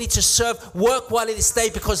matter. We need to serve, work while it is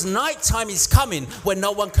day, because night time is coming when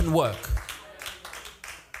no one can work.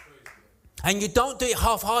 And you don't do it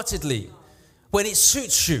half-heartedly when it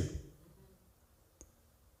suits you.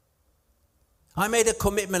 I made a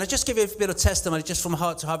commitment. I'll just give you a bit of testimony just from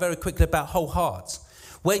heart to heart very quickly about whole heart.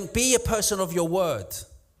 Be a person of your word.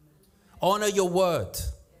 Honor your word.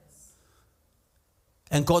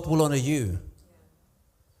 And God will honor you.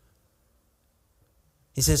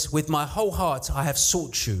 He says, with my whole heart I have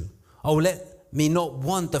sought you. Oh, let me not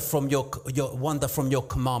wander from your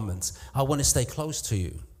commandments. I want to stay close to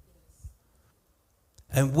you.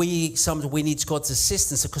 And we need God's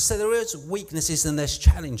assistance because there is weaknesses and there's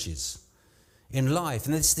challenges in life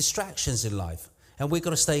and there's distractions in life. And we've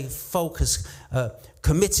got to stay focused,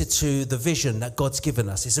 committed to the vision that God's given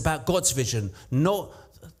us. It's about God's vision, not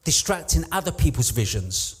distracting other people's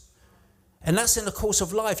visions. And that's in the course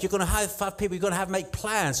of life. You're going to have people, you're going to make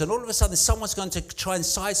plans. And all of a sudden, someone's going to try and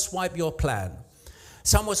sideswipe your plan.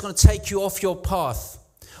 Someone's going to take you off your path,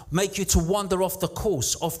 make you to wander off the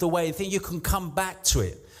course, off the way, and think you can come back to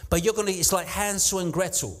it. But it's like Hansel and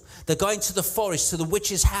Gretel. They're going to the forest, to the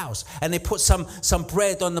witch's house, and they put some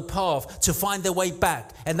bread on the path to find their way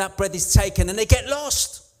back. And that bread is taken and they get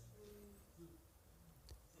lost.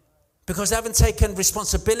 Because they haven't taken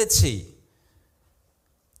responsibility.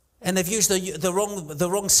 And they've used the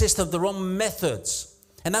wrong system, the wrong methods.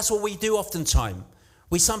 And that's what we do oftentimes.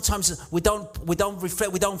 We don't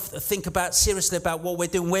reflect, we don't think seriously about what we're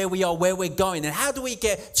doing, where we are, where we're going. And how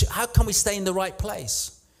can we stay in the right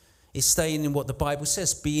place? It's staying in what the Bible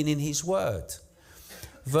says, being in his word.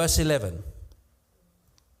 Verse 11.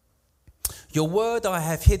 Your word I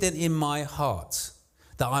have hidden in my heart,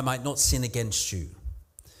 that I might not sin against you.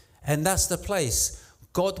 And that's the place.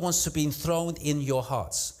 God wants to be enthroned in your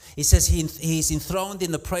hearts. It says he's enthroned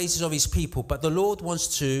in the praises of his people, but the Lord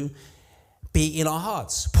wants to be in our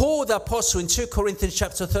hearts. Paul the apostle in 2 Corinthians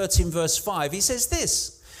chapter 13 verse 5, he says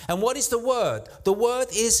this. And what is the word? The word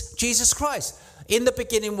is Jesus Christ. In the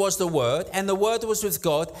beginning was the Word, and the Word was with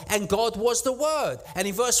God, and God was the Word. And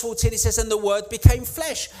in verse 14 it says, and the Word became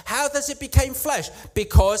flesh. How does it become flesh?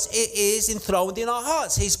 Because it is enthroned in our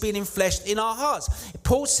hearts. He's been enfleshed in our hearts.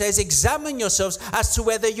 Paul says, examine yourselves as to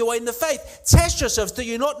whether you are in the faith. Test yourselves. Do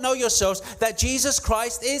you not know yourselves that Jesus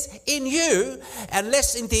Christ is in you,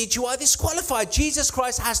 unless indeed you are disqualified? Jesus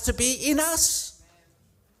Christ has to be in us.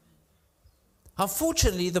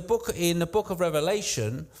 Unfortunately, in the book of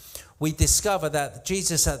Revelation, we discover that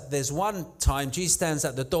there's one time Jesus stands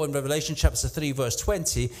at the door in Revelation chapter 3 verse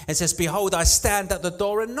 20 and says, behold, I stand at the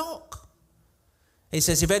door and knock. He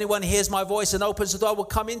says, if anyone hears my voice and opens the door, I will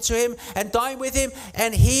come into him and dine with him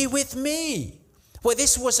and he with me. Well,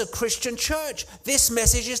 this was a Christian church. This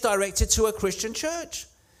message is directed to a Christian church,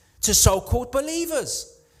 to so-called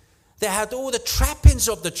believers. They had all the trappings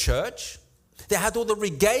of the church. They had all the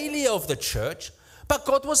regalia of the church, but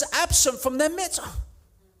God was absent from their midst.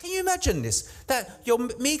 Can you imagine this? That you're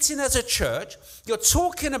meeting as a church, you're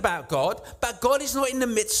talking about God, but God is not in the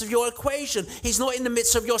midst of your equation. He's not in the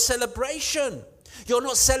midst of your celebration. You're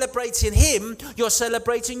not celebrating him, you're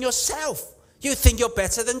celebrating yourself. You think you're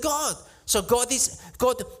better than God. So God leaves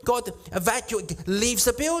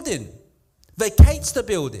the building, vacates the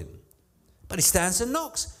building, but he stands and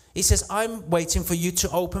knocks. He says, I'm waiting for you to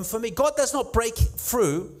open for me. God does not break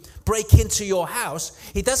into your house.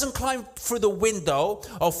 He doesn't climb through the window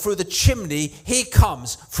or through the chimney. He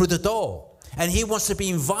comes through the door and he wants to be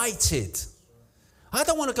invited. I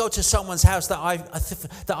don't want to go to someone's house that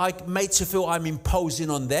I made to feel I'm imposing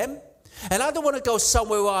on them. And I don't want to go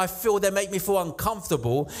somewhere where I feel they make me feel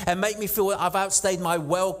uncomfortable and make me feel I've outstayed my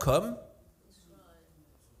welcome.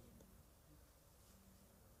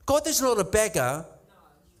 God is not a beggar.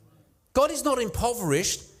 God is not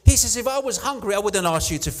impoverished. He says, if I was hungry, I wouldn't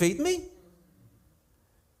ask you to feed me.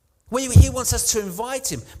 He wants us to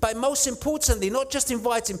invite him. But most importantly, not just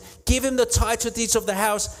invite him, give him the title deeds of the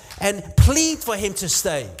house and plead for him to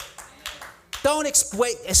stay. Don't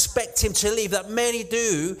expect him to leave, that many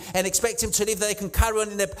do, and expect him to leave, that they can carry on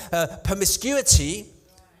in their promiscuity.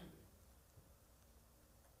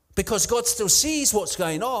 Because God still sees what's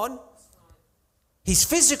going on. His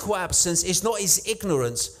physical absence is not his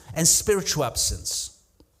ignorance and spiritual absence.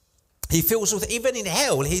 He feels with, even in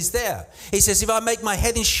hell, he's there. He says, if I make my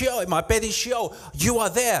head in Sheol, my bed in Sheol, you are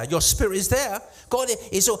there. Your spirit is there. God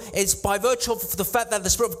is, it's by virtue of the fact that the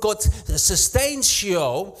Spirit of God sustains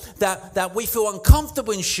Sheol, that we feel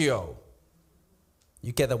uncomfortable in Sheol.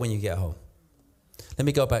 You get that when you get home. Let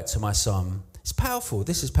me go back to my psalm. It's powerful.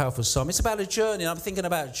 This is a powerful psalm. It's about a journey. I'm thinking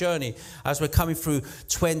about a journey as we're coming through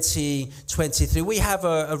 2023. We have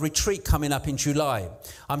a retreat coming up in July.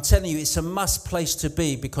 I'm telling you, it's a must place to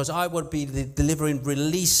be, because I will be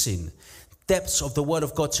releasing depths of the Word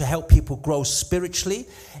of God to help people grow spiritually,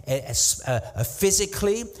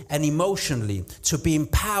 physically, and emotionally, to be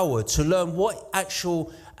empowered, to learn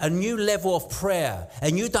a new level of prayer, a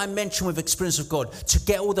new dimension with experience of God, to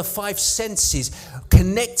get all the five senses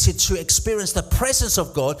connected to experience the presence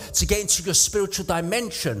of God, to get into your spiritual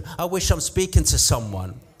dimension. I wish I'm speaking to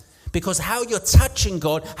someone. Because how you're touching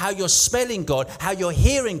God, how you're smelling God, how you're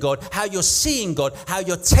hearing God, how you're seeing God, how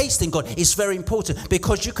you're tasting God is very important.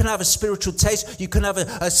 Because you can have a spiritual taste, you can have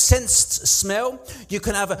a sensed smell, you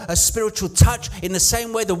can have a spiritual touch, in the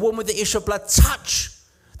same way the woman with the issue of blood touched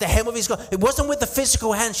the hem of his garment. It wasn't with the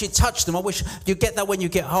physical hand she touched him. I wish you get that when you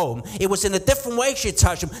get home. It was in a different way she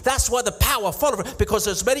touched him. That's why the power followed her, because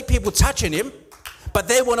there's many people touching him, but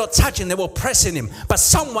they were not touching, they were pressing him. But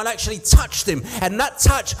someone actually touched him, and that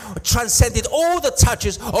touch transcended all the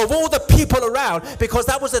touches of all the people around, because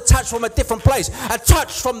that was a touch from a different place, a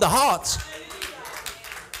touch from the heart.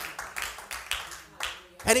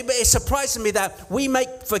 And it surprises me that we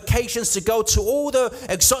make vacations to go to all the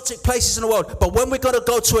exotic places in the world, but when we're going to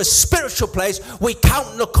go to a spiritual place, we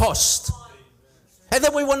count the cost. And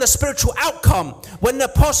then we want a spiritual outcome. When the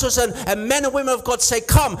apostles and men and women of God say,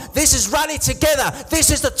 come, this is rally together.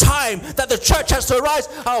 This is the time that the church has to arise.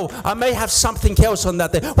 Oh, I may have something else on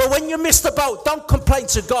that day. Well, when you miss the boat, don't complain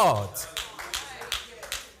to God.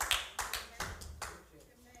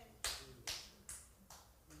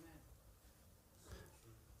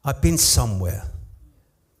 I've been somewhere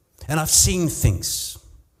and I've seen things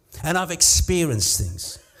and I've experienced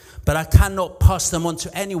things, but I cannot pass them on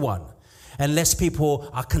to anyone unless people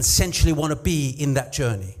are consensually want to be in that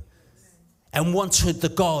journey and want to the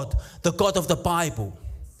God of the Bible,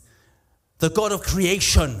 the God of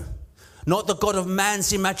creation, not the God of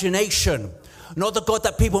man's imagination, not the God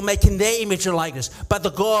that people make in their image and likeness, but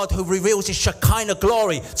the God who reveals his Shekinah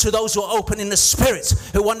glory to those who are open in the spirit,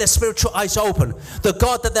 who want their spiritual eyes open. The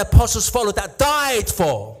God that the apostles followed, that died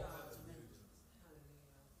for.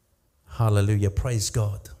 Hallelujah. Praise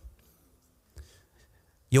God.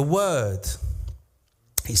 Your word,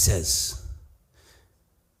 he says,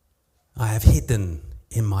 I have hidden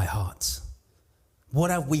in my heart.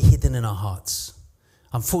 What have we hidden in our hearts?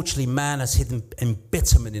 Unfortunately, man has hidden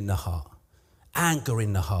embitterment in the heart, anger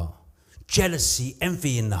in the heart, jealousy,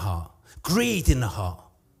 envy in the heart, greed in the heart,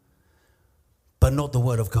 but not the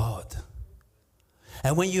word of God.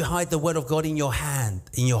 And when you hide the word of God in your hand,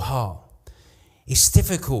 in your heart, it's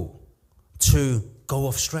difficult to go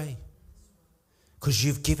astray because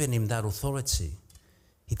you've given him that authority.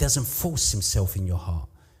 He doesn't force himself in your heart.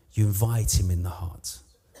 You invite him in the heart.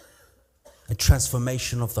 A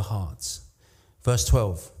transformation of the heart. Verse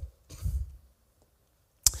 12.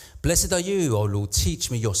 Blessed are you, O Lord,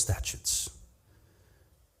 teach me your statutes.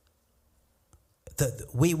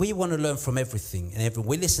 We want to learn from everything. And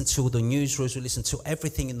we listen to the newsreels, we listen to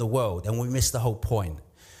everything in the world, and we miss the whole point.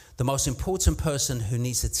 The most important person who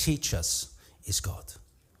needs to teach us is God.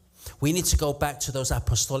 We need to go back to those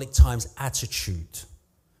apostolic times attitude.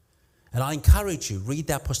 And I encourage you, read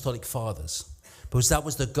the apostolic fathers, because that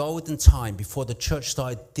was the golden time before the church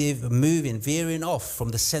started veering off from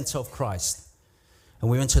the center of Christ.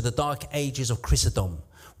 And we went to the dark ages of Christendom,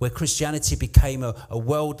 where Christianity became a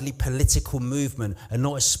worldly political movement and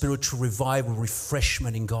not a spiritual revival,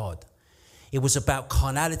 refreshment in God. It was about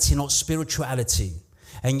carnality, not spirituality,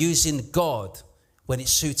 and using God when it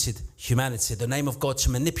suited humanity, the name of God, to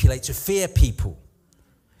manipulate, to fear people,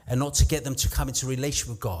 and not to get them to come into relation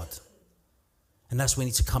with God. And that's when we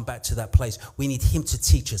need to come back to that place. We need him to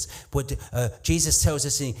teach us. What Jesus tells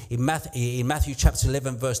us in Matthew chapter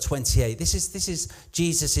 11, verse 28. This is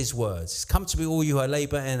Jesus' words. Come to me, all you who are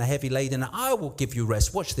labor and are heavy laden, and I will give you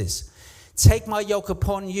rest. Watch this. Take my yoke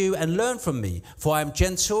upon you and learn from me, for I am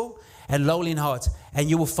gentle and lowly in heart, and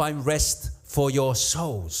you will find rest for your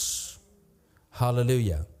souls.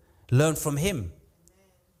 Hallelujah. Learn from him.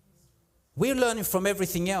 We're learning from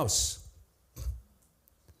everything else.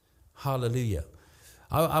 Hallelujah.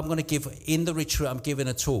 I'm going to give, in the retreat, I'm giving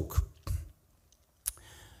a talk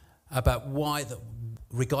about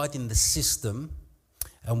regarding the system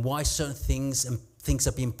and why certain things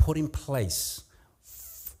are being put in place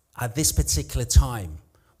at this particular time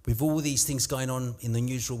with all these things going on in the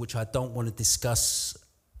newsroom, which I don't want to discuss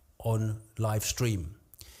on live stream.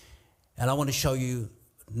 And I want to show you,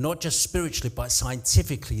 not just spiritually, but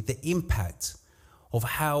scientifically, the impact of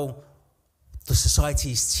how the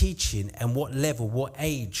society is teaching and what level, what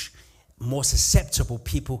age, more susceptible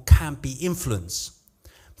people can be influenced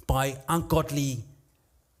by ungodly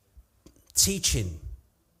teaching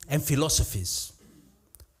and philosophies.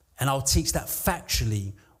 And I'll teach that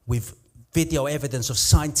factually with video evidence of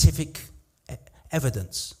scientific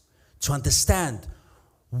evidence to understand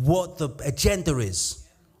what the agenda is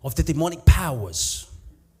of the demonic powers.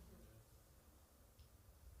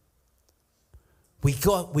 We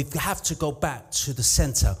have to go back to the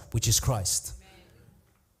center, which is Christ.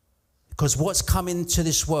 Because what's coming to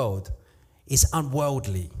this world is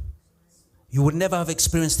unworldly. You would never have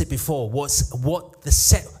experienced it before. The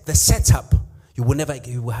setup, you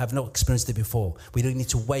will have not experienced it before. We don't need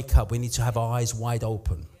to wake up. We need to have our eyes wide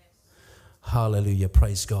open. Hallelujah.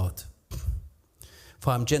 Praise God.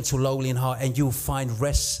 For I am gentle, lowly in heart, and you will find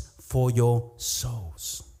rest for your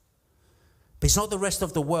souls. But it's not the rest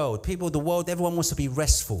of the world. People of the world, everyone wants to be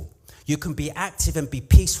restful. You can be active and be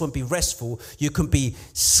peaceful and be restful. You can be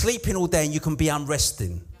sleeping all day and you can be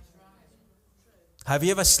unresting. Have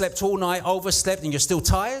you ever slept all night, overslept, and you're still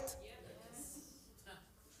tired?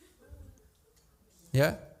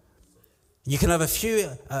 Yeah? You can have a few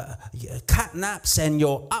cat naps and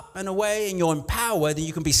you're up and away and you're empowered, and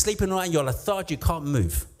you can be sleeping all night and you're lethargic, you can't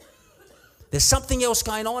move. There's something else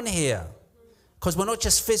going on here, because we're not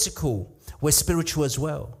just physical, we're spiritual as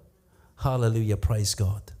well. Hallelujah, praise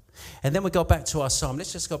God. And then we go back to our psalm.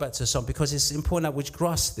 Let's just go back to the psalm, because it's important that we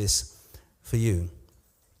grasp this for you.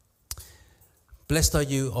 Blessed are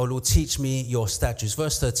you, O Lord, teach me your statutes.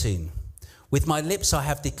 Verse 13. With my lips I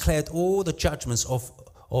have declared all the judgments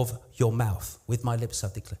of your mouth. With my lips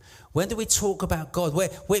I've declared. When do we talk about God?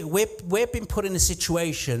 We've been put in a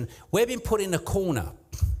situation, we've been put in a corner,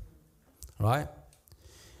 right?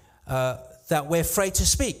 That we're afraid to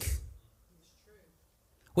speak.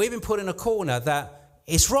 We've been put in a corner that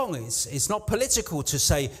it's wrong. It's not political to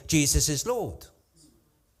say Jesus is Lord.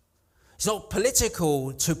 It's not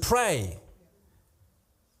political to pray.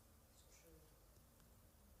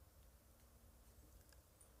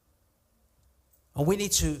 And we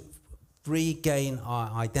need to regain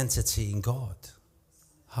our identity in God.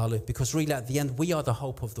 Hallelujah. Because really at the end, we are the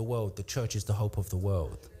hope of the world. The church is the hope of the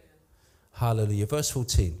world. Hallelujah. Verse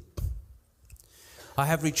 14. I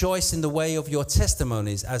have rejoiced in the way of your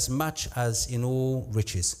testimonies as much as in all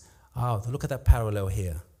riches. Oh, look at that parallel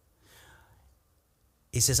here.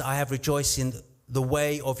 It says, I have rejoiced in the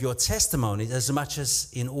way of your testimonies as much as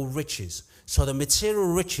in all riches. So the material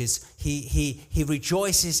riches, he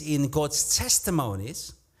rejoices in God's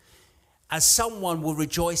testimonies as someone will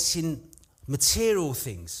rejoice in material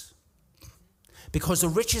things. Because the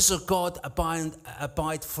riches of God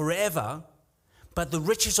abide forever, but the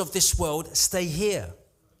riches of this world stay here.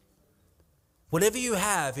 Whatever you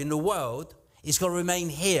have in the world is going to remain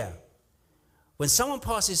here. When someone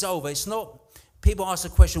passes over, it's not, people ask the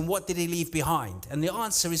question, what did he leave behind? And the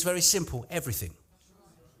answer is very simple, everything.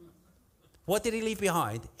 What did he leave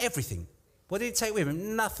behind? Everything. What did he take with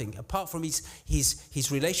him? Nothing, apart from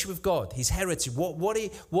his relationship with God, his heritage,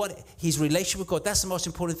 his relationship with God. That's the most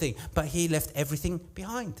important thing. But he left everything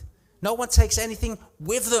behind. No one takes anything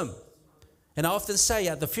with them. And I often say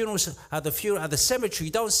at the cemetery,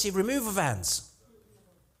 you don't see removal vans.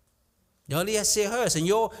 You only see a hearse, and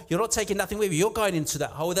you're not taking nothing with you. You're going into that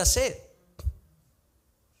hole. That's it.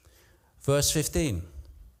 Verse 15.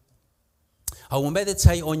 I will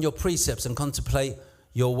meditate on your precepts and contemplate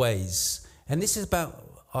your ways. And this is about,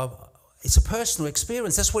 it's a personal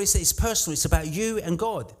experience. That's what he says. It's personal. It's about you and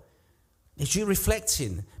God. It's you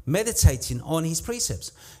reflecting, meditating on his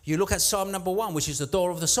precepts. You look at Psalm number 1, which is the door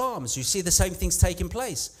of the Psalms. You see the same things taking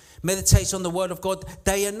place. Meditates on the word of God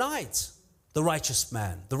day and night. The righteous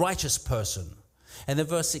man, the righteous person. And then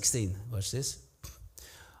verse 16, watch this.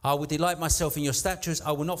 I will delight myself in your statutes.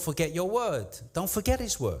 I will not forget your word. Don't forget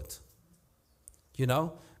his word. You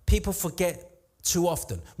know, people forget too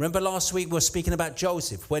often. Remember last week we were speaking about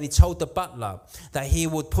Joseph when he told the butler that he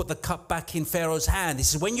would put the cup back in Pharaoh's hand. He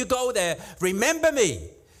says, when you go there, remember me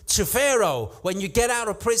to Pharaoh. When you get out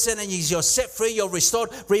of prison and you're set free, you're restored,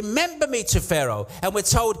 remember me to Pharaoh. And we're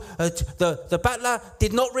told the butler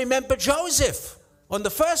did not remember Joseph on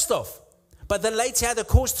the first off. But then later had a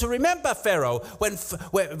cause to remember Pharaoh.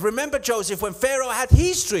 Remember Joseph when Pharaoh had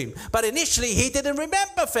his dream. But initially he didn't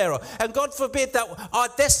remember Pharaoh. And God forbid that our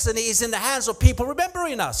destiny is in the hands of people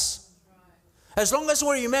remembering us. As long as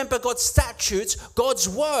we remember God's statutes, God's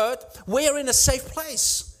word, we're in a safe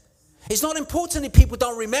place. It's not important if people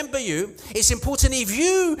don't remember you. It's important if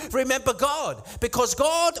you remember God. Because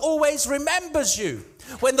God always remembers you.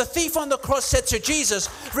 When the thief on the cross said to Jesus,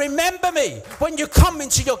 remember me when you come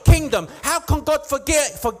into your kingdom. How can God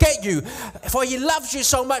forget you? For he loves you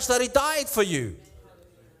so much that he died for you.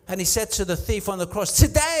 And he said to the thief on the cross,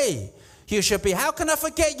 today you should be. How can I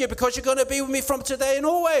forget you? Because you're going to be with me from today and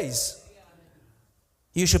always.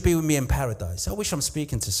 You should be with me in paradise. I wish I'm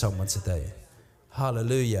speaking to someone today.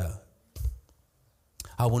 Hallelujah.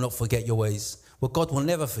 I will not forget your ways. Well, God will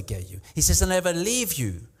never forget you. He says, I'll never leave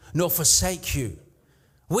you nor forsake you.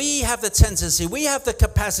 We have the tendency, we have the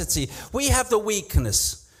capacity, we have the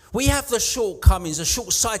weakness, we have the shortcomings, the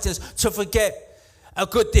short-sightedness to forget a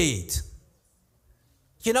good deed.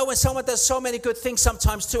 You know, when someone does so many good things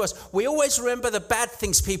sometimes to us, we always remember the bad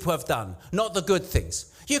things people have done, not the good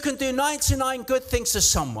things. You can do 99 good things to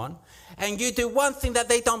someone, and you do one thing that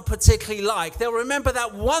they don't particularly like. They'll remember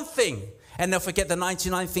that one thing, and they'll forget the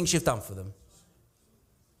 99 things you've done for them.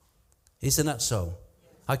 Isn't that so?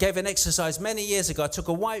 I gave an exercise many years ago. I took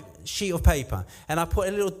a white sheet of paper and I put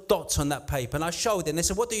a little dot on that paper and I showed it. And they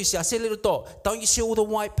said, what do you see? I see a little dot. Don't you see all the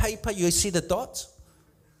white paper? You see the dot?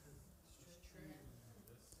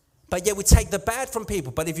 But yet we take the bad from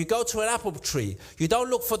people. But if you go to an apple tree, you don't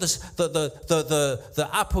look for the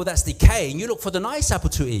apple that's decaying. You look for the nice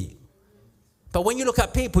apple to eat. But when you look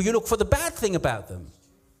at people, you look for the bad thing about them.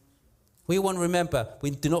 We want to remember,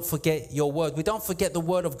 we do not forget your word. We don't forget the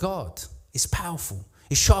word of God. It's powerful.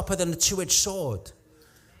 It's sharper than a two-edged sword.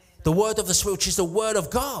 The word of the Spirit, which is the word of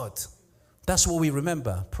God. That's what we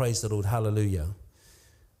remember. Praise the Lord. Hallelujah.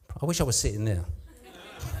 I wish I was sitting there.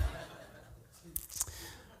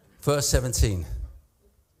 Verse 17.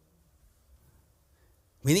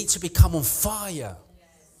 We need to become on fire.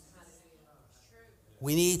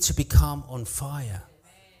 We need to become on fire.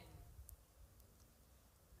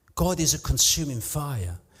 God is a consuming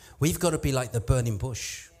fire. We've got to be like the burning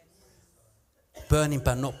bush. Burning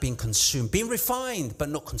but not being consumed. Being refined but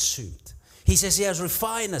not consumed. He says he has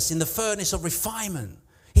refined us in the furnace of refinement.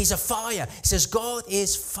 He's a fire. He says God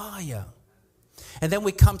is fire. And then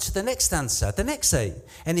we come to the next answer, the next A.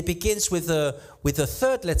 And it begins with the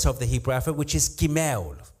third letter of the Hebrew alphabet, which is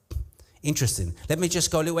Gimel. Interesting. Let me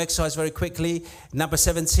just go a little exercise very quickly. Number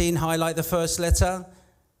 17, highlight the first letter.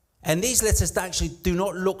 And these letters actually do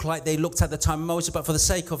not look like they looked at the time of Moses, but for the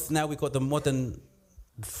sake of now we've got the modern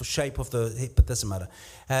shape of the, but it doesn't matter.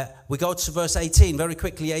 We go to verse 18, very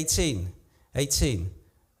quickly, 18. 18.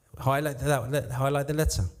 Highlight the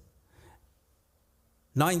letter.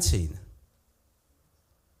 19.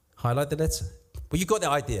 Highlight the letter. Well, you got the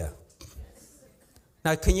idea.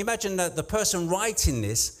 Now, can you imagine that the person writing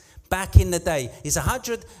this back in the day is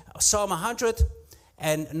Psalm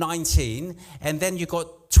 119, and then you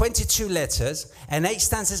got 22 letters and 8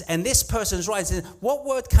 stanzas, and this person's writing, what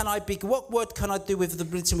word can I do with the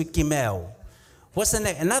written with Gimel? What's the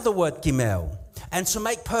next? Another word, Gimel. And to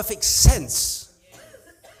make perfect sense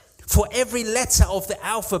for every letter of the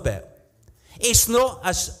alphabet. It's not,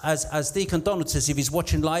 as Deacon Donald says if he's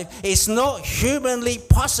watching live, it's not humanly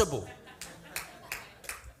possible.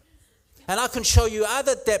 And I can show you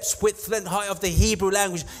other depths, width, length, height of the Hebrew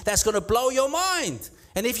language that's going to blow your mind.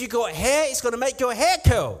 And if you got hair, it's going to make your hair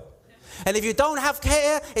curl. And if you don't have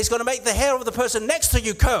hair, it's going to make the hair of the person next to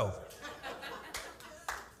you curl.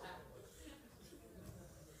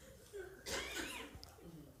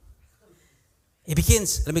 It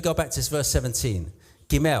begins, let me go back to this verse 17.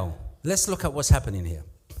 Gimel. Let's look at what's happening here.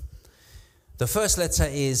 The first letter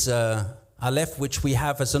is Aleph, which we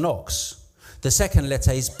have as an ox. The second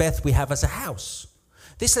letter is Beth, we have as a house.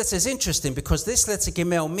 This letter is interesting because this letter,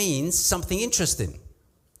 Gimel, means something interesting.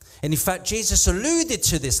 And in fact, Jesus alluded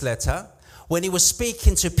to this letter when he was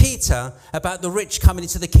speaking to Peter about the rich coming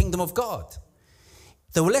into the kingdom of God.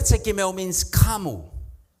 The letter Gimel means camel.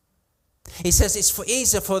 He says it's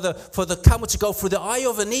easier for the camel to go through the eye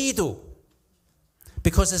of a needle.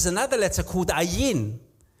 Because there's another letter called Ayin,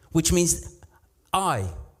 which means eye.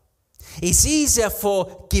 It's easier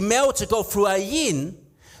for Gimel to go through Ayin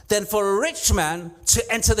than for a rich man to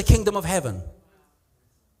enter the kingdom of heaven.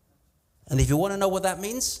 And if you want to know what that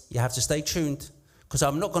means, you have to stay tuned. Because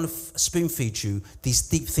I'm not going to spoon feed you these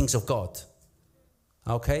deep things of God.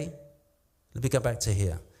 Okay? Let me go back to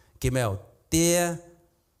here. Gimel, deal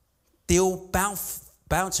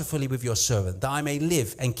bountifully with your servant, that I may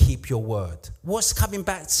live and keep your word. What's coming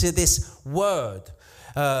back to this word?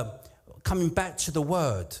 Coming back to the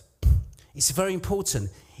word. It's very important.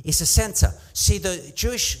 It's a center. See, the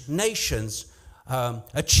Jewish nation's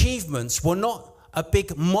achievements were not a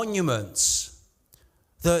big monuments.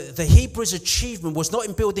 The Hebrews' achievement was not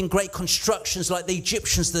in building great constructions like the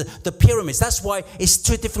Egyptians, the pyramids. That's why it's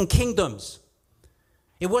two different kingdoms.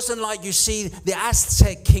 It wasn't like you see the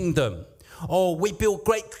Aztec kingdom. Oh, we build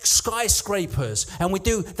great skyscrapers and we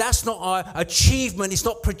do. That's not our achievement. It's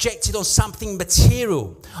not projected on something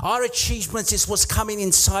material. Our achievement is what's coming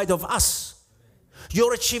inside of us.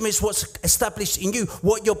 Your achievement is what's established in you.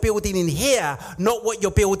 What you're building in here, not what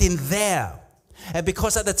you're building there. And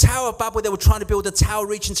because at the Tower of Babel, they were trying to build a tower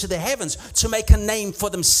reaching to the heavens to make a name for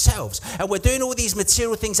themselves. And we're doing all these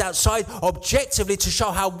material things outside objectively to show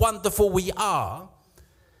how wonderful we are.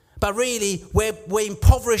 But really, we're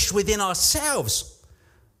impoverished within ourselves.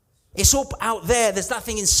 It's all out there. There's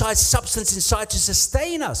nothing inside, substance inside to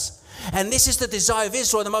sustain us. And this is the desire of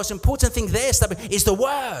Israel. The most important thing there is the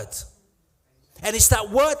word. And it's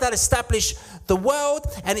that word that established the world,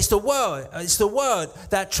 and it's the word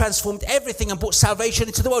that transformed everything and brought salvation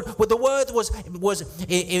into the world. Well, the word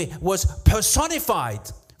was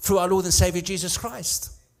personified through our Lord and Savior Jesus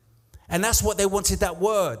Christ. And that's what they wanted, that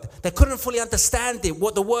word. They couldn't fully understand it,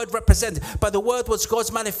 what the word represented. But the word was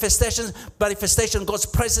God's manifestation, God's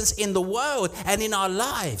presence in the world and in our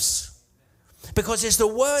lives. Because it's the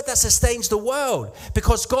word that sustains the world.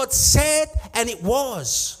 Because God said, and it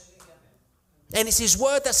was. And it's his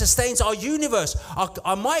word that sustains our universe,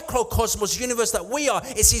 our microcosmos universe that we are.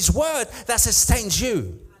 It's his word that sustains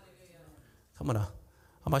you. Come on now.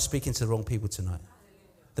 Am I speaking to the wrong people tonight?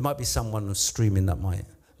 There might be someone who's streaming that might.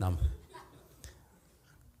 No.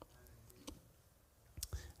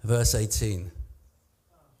 Verse 18.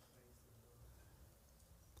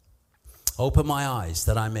 Open my eyes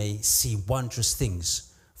that I may see wondrous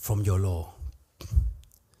things from your law.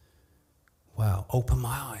 Wow, open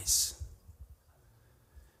my eyes.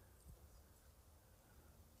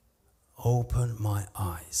 Open my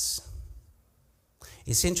eyes.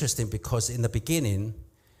 It's interesting because in the beginning,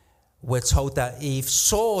 we're told that Eve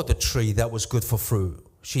saw the tree that was good for fruit.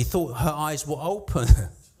 She thought her eyes were open.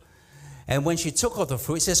 And when she took of the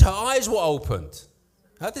fruit, it says her eyes were opened.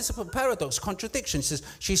 This is a paradox, contradiction. It says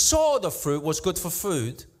she saw the fruit was good for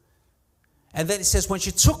food. And then it says when she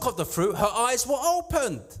took of the fruit, her eyes were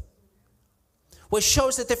opened. Which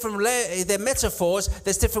shows the different they're metaphors.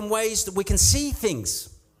 There's different ways that we can see things.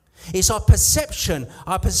 It's our perception.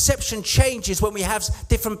 Our perception changes when we have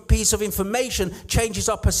different pieces of information, changes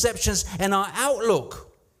our perceptions and our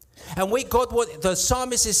outlook. And what the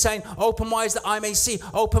psalmist is saying, open my eyes that I may see,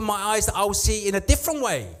 open my eyes that I will see in a different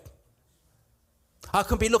way. I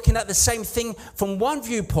can be looking at the same thing from one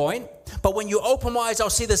viewpoint, but when you open my eyes,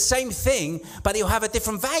 I'll see the same thing, but it'll have a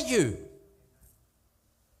different value.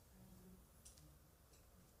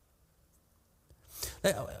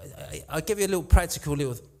 I'll give you a little practical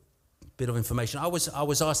bit of information. I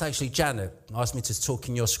was asked, actually, Janet asked me to talk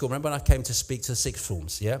in your school. Remember when I came to speak to the sixth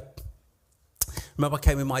forms, yeah? Remember I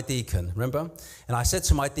came with my deacon, remember? And I said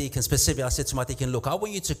to my deacon, specifically, I said to my deacon, look, I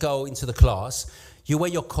want you to go into the class, you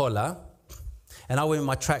wear your collar, and I wear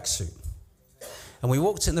my tracksuit. And we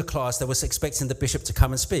walked in the class, they was expecting the bishop to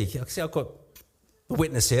come and speak. See, I've got a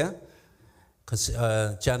witness here, because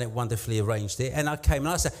Janet wonderfully arranged it. And I came and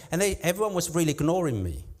I said, and everyone was really ignoring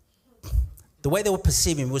me. The way they were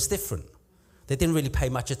perceiving me was different. They didn't really pay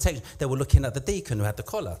much attention. They were looking at the deacon who had the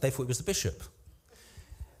collar. They thought it was the bishop.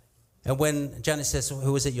 And when Janet says,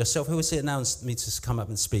 who was it yourself? Who was it announced me to come up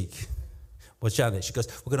and speak? Well, Janet, she goes,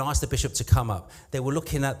 we're going to ask the bishop to come up. They were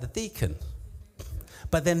looking at the deacon.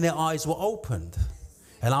 But then their eyes were opened.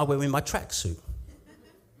 And I went in my tracksuit.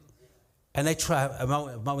 And they try a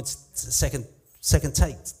moment, second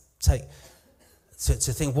take to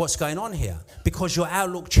think what's going on here. Because your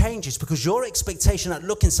outlook changes. Because your expectation at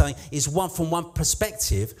looking something is from one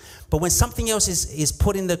perspective. But when something else is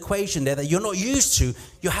put in the equation there that you're not used to,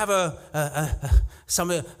 you have a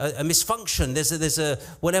misfunction. There's a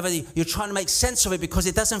whatever. You're trying to make sense of it because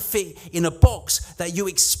it doesn't fit in a box that you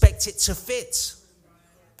expect it to fit.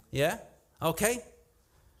 Yeah? Okay?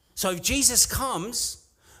 So if Jesus comes,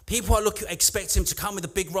 people expect him to come with a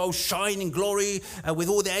big robe, shining glory, with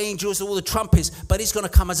all the angels, all the trumpets. But he's going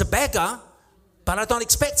to come as a beggar. But I don't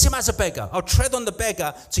expect him as a beggar. I'll tread on the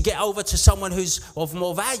beggar to get over to someone who's of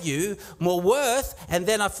more value, more worth. And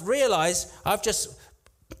then I've realized I've just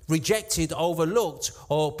rejected, overlooked,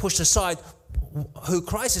 or pushed aside who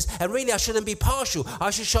Christ is. And really, I shouldn't be partial. I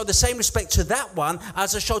should show the same respect to that one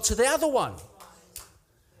as I show to the other one.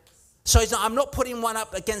 So I'm not putting one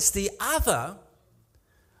up against the other,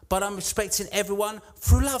 but I'm respecting everyone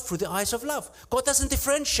through love, through the eyes of love. God doesn't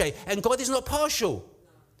differentiate, and God is not partial.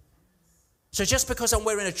 So just because I'm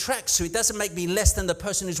wearing a tracksuit, it doesn't make me less than the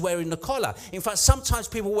person who's wearing the collar. In fact, sometimes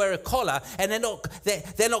people wear a collar and they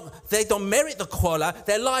don't merit the collar.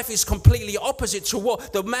 Their life is completely opposite to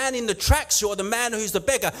what the man in the tracksuit or the man who's the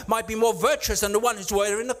beggar might be more virtuous than the one who's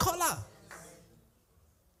wearing the collar.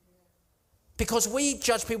 Because we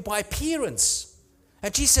judge people by appearance.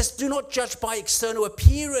 And Jesus says, do not judge by external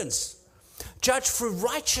appearance. Judge through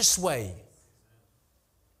righteous way.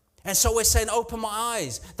 And so we're saying, open my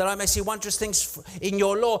eyes that I may see wondrous things in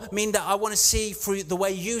your law, meaning that I want to see through the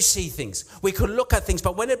way you see things. We could look at things,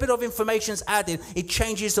 but when a bit of information is added, it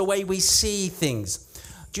changes the way we see things.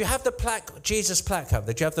 Do you have the plaque, Jesus plaque up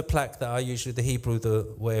there? Do you have the plaque that I usually, the Hebrew,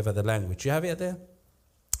 the whatever the language? Do you have it there?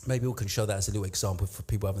 Maybe we can show that as a little example for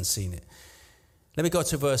people who haven't seen it. Let me go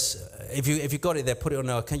to verse, if you got it there, put it on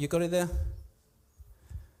now. Can you got it there?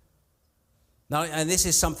 Now, and this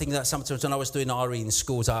is something that sometimes when I was doing RE in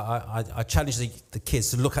schools, I challenged the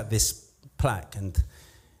kids to look at this plaque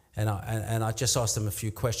and I just asked them a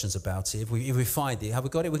few questions about it. If we find it, have we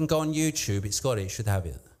got it? We can go on YouTube. It's got it. It should have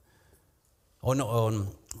it. Or not on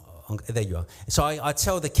there you are. So I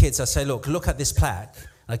tell the kids, I say, look at this plaque.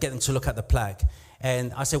 I get them to look at the plaque.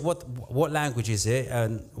 And I said, what language is it?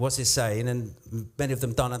 And what's it saying? And many of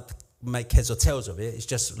them don't make heads or tails of it. It's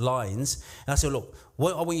just lines. And I said, look,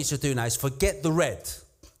 what I want you to do now is forget the red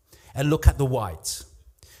and look at the white.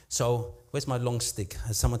 So where's my long stick?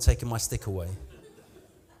 Has someone taken my stick away?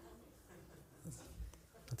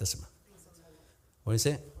 It doesn't matter. What is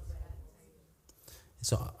it?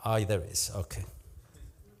 So, there it is. Okay.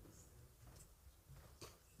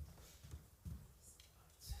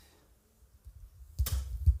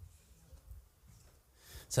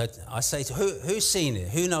 So I say to who's seen it?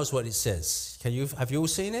 Who knows what it says? Have you all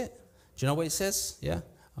seen it? Do you know what it says? Yeah?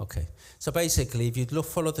 Okay. So basically, if you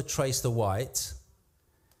follow the trace, the white,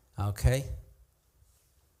 okay?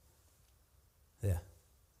 Yeah.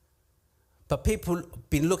 But people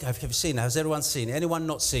been looking, have you seen it? Has everyone seen it? Anyone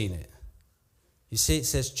not seen it? You see, it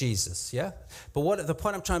says Jesus, yeah? But the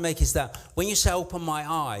point I'm trying to make is that when you say open my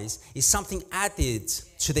eyes, it's something added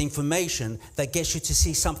to the information that gets you to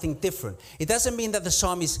see something different. It doesn't mean that the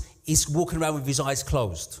psalmist is walking around with his eyes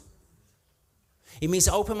closed. It means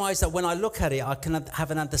open my eyes that when I look at it, I can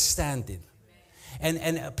have an understanding.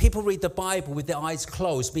 And people read the Bible with their eyes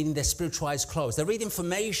closed, meaning their spiritual eyes closed. They read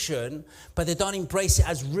information, but they don't embrace it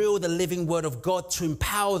as real, the living word of God to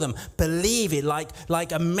empower them. Believe it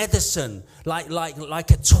like a medicine, like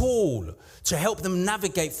a tool to help them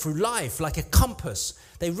navigate through life, like a compass.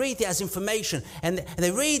 They read it as information, and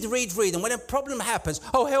they read, and when a problem happens,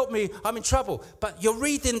 oh, help me, I'm in trouble. But you're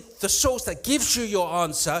reading the source that gives you your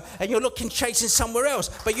answer, and you're chasing somewhere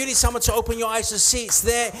else. But you need someone to open your eyes to see it's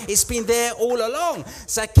there. It's been there all along.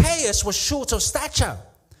 Zacchaeus was short of stature.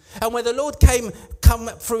 And when the Lord come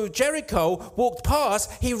through Jericho, walked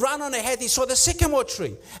past, he ran on ahead, he saw the sycamore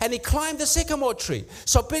tree, and he climbed the sycamore tree.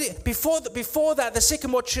 So before that, the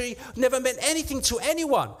sycamore tree never meant anything to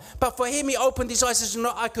anyone. But for him, he opened his eyes and said,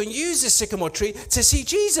 no, I can use this sycamore tree to see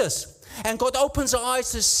Jesus. And God opens our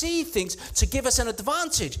eyes to see things, to give us an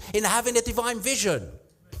advantage in having a divine vision.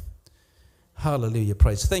 Hallelujah,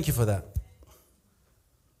 praise. Thank you for that.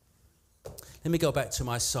 Let me go back to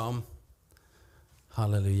my psalm.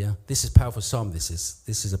 Hallelujah. This is a powerful psalm. This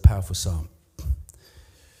is a powerful psalm.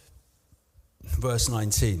 Verse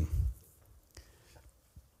 19.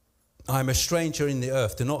 I am a stranger in the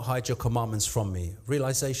earth. Do not hide your commandments from me.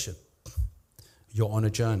 Realization. You're on a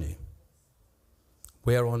journey.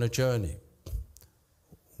 We're on a journey.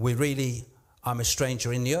 I'm a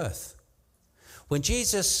stranger in the earth. When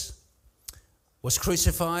Jesus was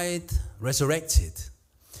crucified, resurrected,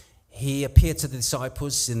 he appeared to the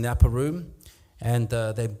disciples in the upper room. And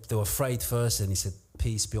they were afraid first, and he said,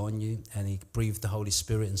 peace be on you. And he breathed the Holy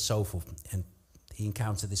Spirit and so forth. And he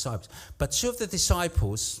encountered the disciples. But two of the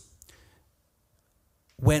disciples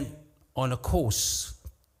went on a course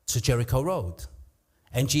to Jericho Road.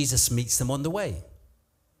 And Jesus meets them on the way.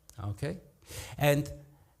 Okay? And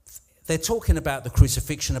they're talking about the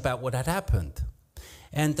crucifixion, about what had happened.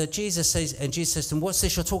 And Jesus says to them, what's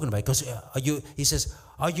this you're talking about? He says,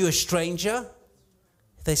 are you a stranger?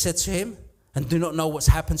 They said to him. And do not know what's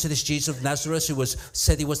happened to this Jesus of Nazareth who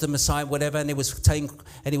said he was the Messiah, whatever, and he was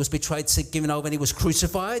betrayed, given over, and he was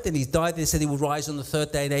crucified, and he died, and they said he would rise on the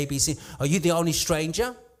third day in ABC. Are you the only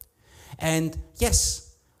stranger? And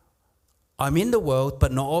yes, I'm in the world,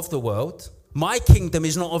 but not of the world. My kingdom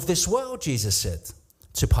is not of this world, Jesus said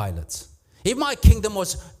to Pilate. If my kingdom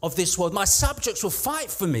was of this world, my subjects will fight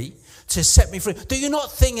for me to set me free. Do you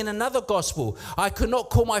not think in another gospel, I could not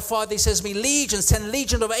call my Father, he says me, send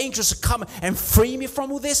legion of angels to come and free me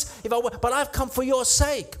from all this? But I've come for your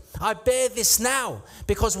sake. I bear this now,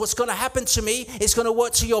 because what's going to happen to me is going to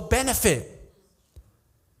work to your benefit.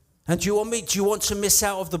 And do you want to miss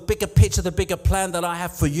out of the bigger picture, the bigger plan that I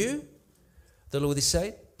have for you? The Lord is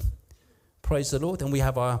saying. Praise the Lord. And we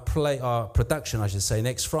have our production,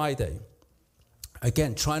 next Friday.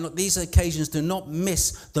 Again, these occasions do not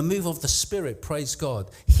miss the move of the Spirit, praise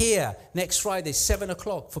God. Here, next Friday, 7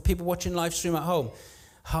 o'clock, for people watching live stream at home.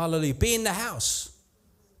 Hallelujah. Be in the house.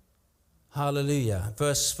 Hallelujah.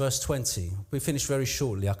 Verse 20. We finish very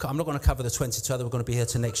shortly. I'm not going to cover the 22 other. We're going to be here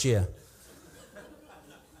till next year.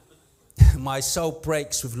 My soul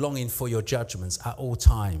breaks with longing for your judgments at all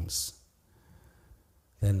times.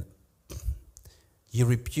 Then you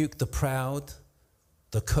rebuke the proud,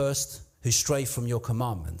 the cursed, who stray from your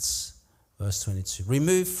commandments. Verse 22.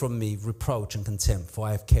 Remove from me reproach and contempt, for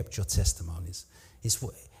I have kept your testimonies.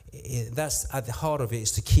 That's at the heart of it,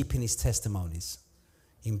 is to keep in his testimonies,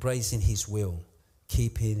 embracing his will,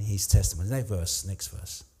 keeping his testimonies. Next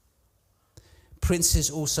verse.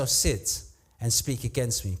 Princes also sit and speak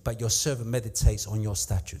against me, but your servant meditates on your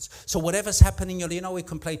statutes. So whatever's happening, we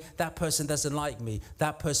complain, that person doesn't like me,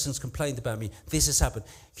 that person's complained about me, this has happened.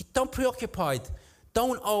 Don't preoccupied.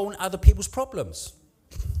 Don't own other people's problems.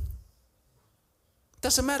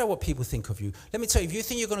 Doesn't matter what people think of you. Let me tell you, if you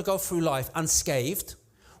think you're going to go through life unscathed,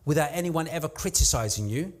 without anyone ever criticizing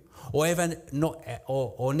you, or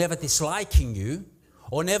never disliking you,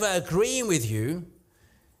 or never agreeing with you,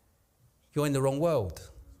 you're in the wrong world.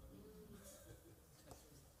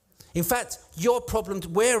 In fact,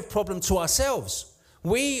 we're a problem to ourselves.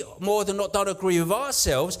 We more than not don't agree with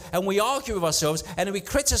ourselves, and we argue with ourselves, and then we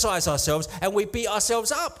criticize ourselves, and we beat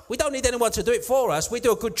ourselves up. We don't need anyone to do it for us. We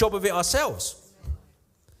do a good job of it ourselves.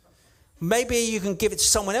 Maybe you can give it to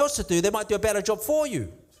someone else to do. They might do a better job for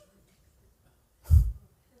you.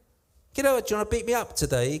 You know what? Do you want to beat me up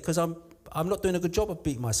today? Because I'm not doing a good job of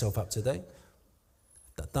beating myself up today.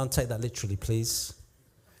 Don't take that literally, please.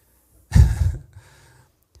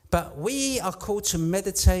 But we are called to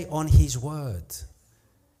meditate on his word.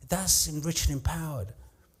 That's enriched and empowered.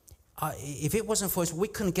 If it wasn't for us, we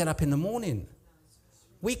couldn't get up in the morning.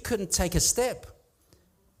 We couldn't take a step.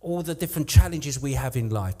 All the different challenges we have in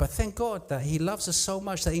life. But thank God that he loves us so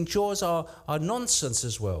much that he enjoys our nonsense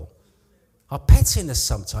as well. Our pettiness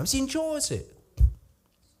sometimes. He enjoys it.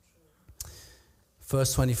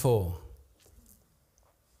 Verse 24.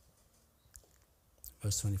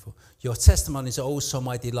 Verse 24. Your testimonies are also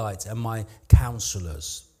my delight and my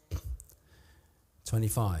counselors.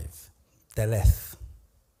 25. Deleth.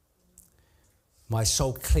 My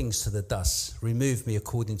soul clings to the dust. Remove me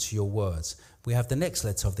according to your words. We have the next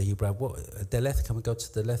letter of the Hebrew. Deleth. Can we go to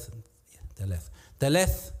Deleth? Yeah, Deleth.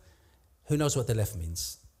 Deleth. Who knows what Deleth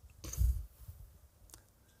means?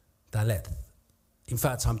 Deleth. In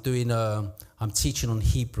fact, I'm teaching on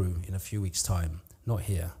Hebrew in a few weeks' time. Not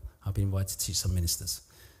here. I've been invited to teach some ministers.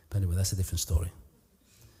 But anyway, that's a different story.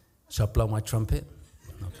 Shall I blow my trumpet?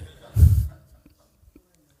 Okay.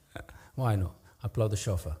 Why not? I blow the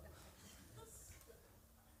shofar.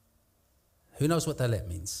 Who knows what Dalet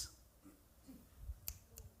means?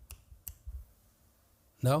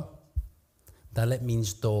 No? Dalet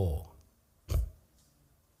means door.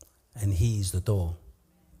 And he is the door.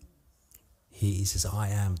 He says, I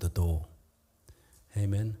am the door.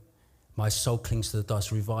 Amen. My soul clings to the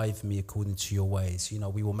dust. Revive me according to your ways. You know,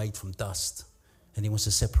 we were made from dust. And he wants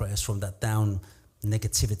to separate us from that down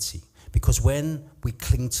negativity. Because when we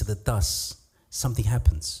cling to the dust, something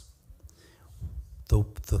happens.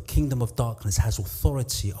 The kingdom of darkness has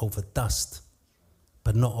authority over dust,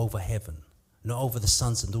 but not over heaven, not over the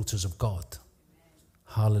sons and daughters of God.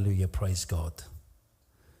 Hallelujah, praise God.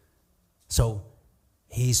 So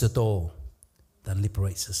he's the door that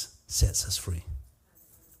liberates us, sets us free.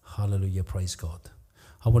 Hallelujah, praise God.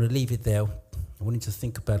 I want to leave it there. I want you to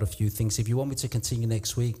think about a few things. If you want me to continue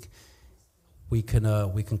next week, we can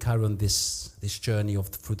carry on this journey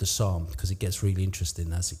through the psalm, because it gets really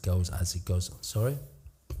interesting as it goes. Sorry?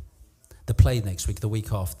 The play next week, the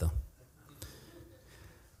week after.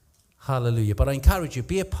 Hallelujah. But I encourage you,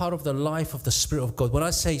 be a part of the life of the Spirit of God. When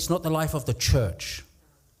I say it's not the life of the church,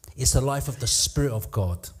 it's the life of the Spirit of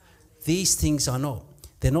God. These things are not,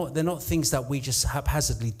 they're not things that we just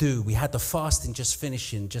haphazardly do. We had the fasting just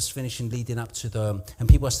finishing leading up to and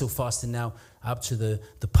people are still fasting now up to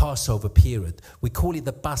the Passover period. We call it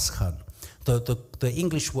the Paschan. The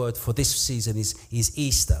English word for this season is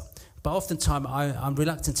Easter. But oftentimes I'm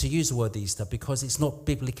reluctant to use the word Easter because it's not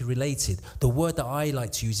biblically related. The word that I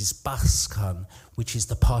like to use is Paschan, which is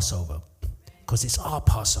the Passover, because it's our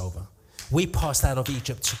Passover. We passed out of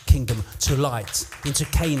Egypt to kingdom, to light, into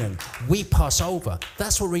Canaan. We pass over.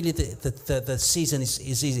 That's what really the season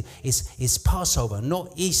is Passover,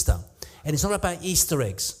 not Easter. And it's not about Easter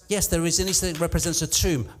eggs. Yes, there is an Easter egg that represents a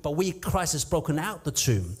tomb, but Christ has broken out the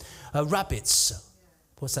tomb. Rabbits.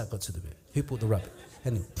 What's that got to do with it? Who bought the rabbit?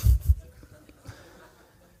 Anyway.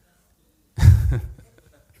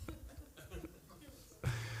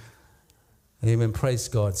 Amen. Praise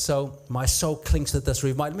God. So my soul clings to the dust.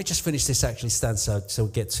 Let me just finish this actually stanza so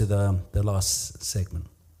we'll get to the last segment.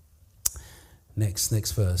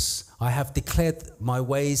 Next verse. I have declared my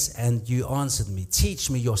ways and you answered me.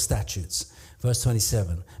 Teach me your statutes. Verse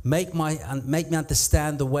 27. Make me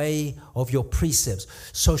understand the way of your precepts.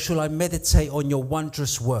 So shall I meditate on your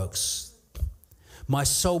wondrous works. My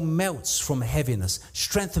soul melts from heaviness.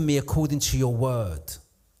 Strengthen me according to your word.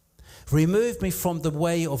 Remove me from the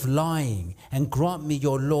way of lying and grant me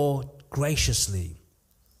your law graciously.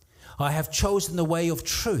 I have chosen the way of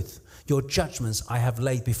truth. Your judgments I have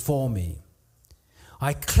laid before me.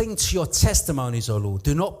 I cling to your testimonies, O Lord.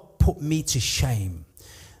 Do not put me to shame.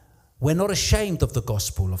 We're not ashamed of the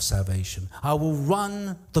gospel of salvation. I will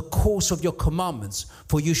run the course of your commandments,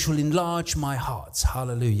 for you shall enlarge my heart.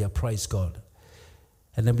 Hallelujah. Praise God.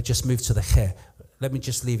 And then we just move to the Che. Let me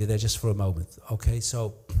just leave it there just for a moment. Okay,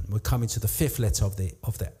 so we're coming to the fifth letter of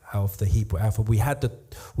the Hebrew alphabet.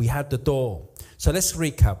 We had the door. So let's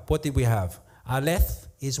recap. What did we have? Aleph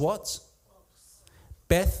is what?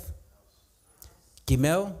 Beth,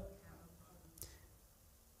 Gimel,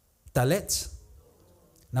 Dalet.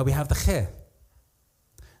 Now we have the Che.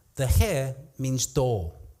 The Che means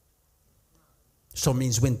door. So it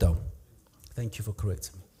means window. Thank you for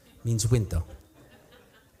correcting me. Means window.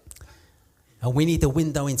 And we need a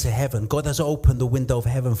window into heaven. God has opened the window of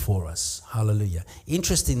heaven for us. Hallelujah.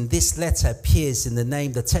 Interesting, this letter appears in the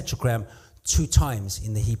name, the tetragram, 2 times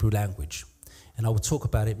in the Hebrew language. And I will talk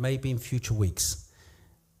about it maybe in future weeks.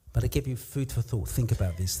 But I give you food for thought. Think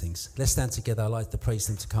about these things. Let's stand together. I'd like to praise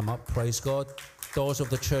them to come up. Praise God. Doors of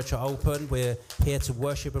the church are open. We're here to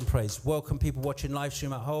worship and praise. Welcome people watching live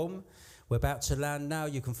stream at home. We're about to land now.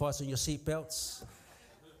 You can fasten your seatbelts.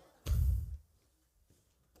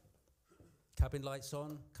 Cabin lights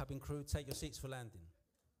on. Cabin crew, take your seats for landing.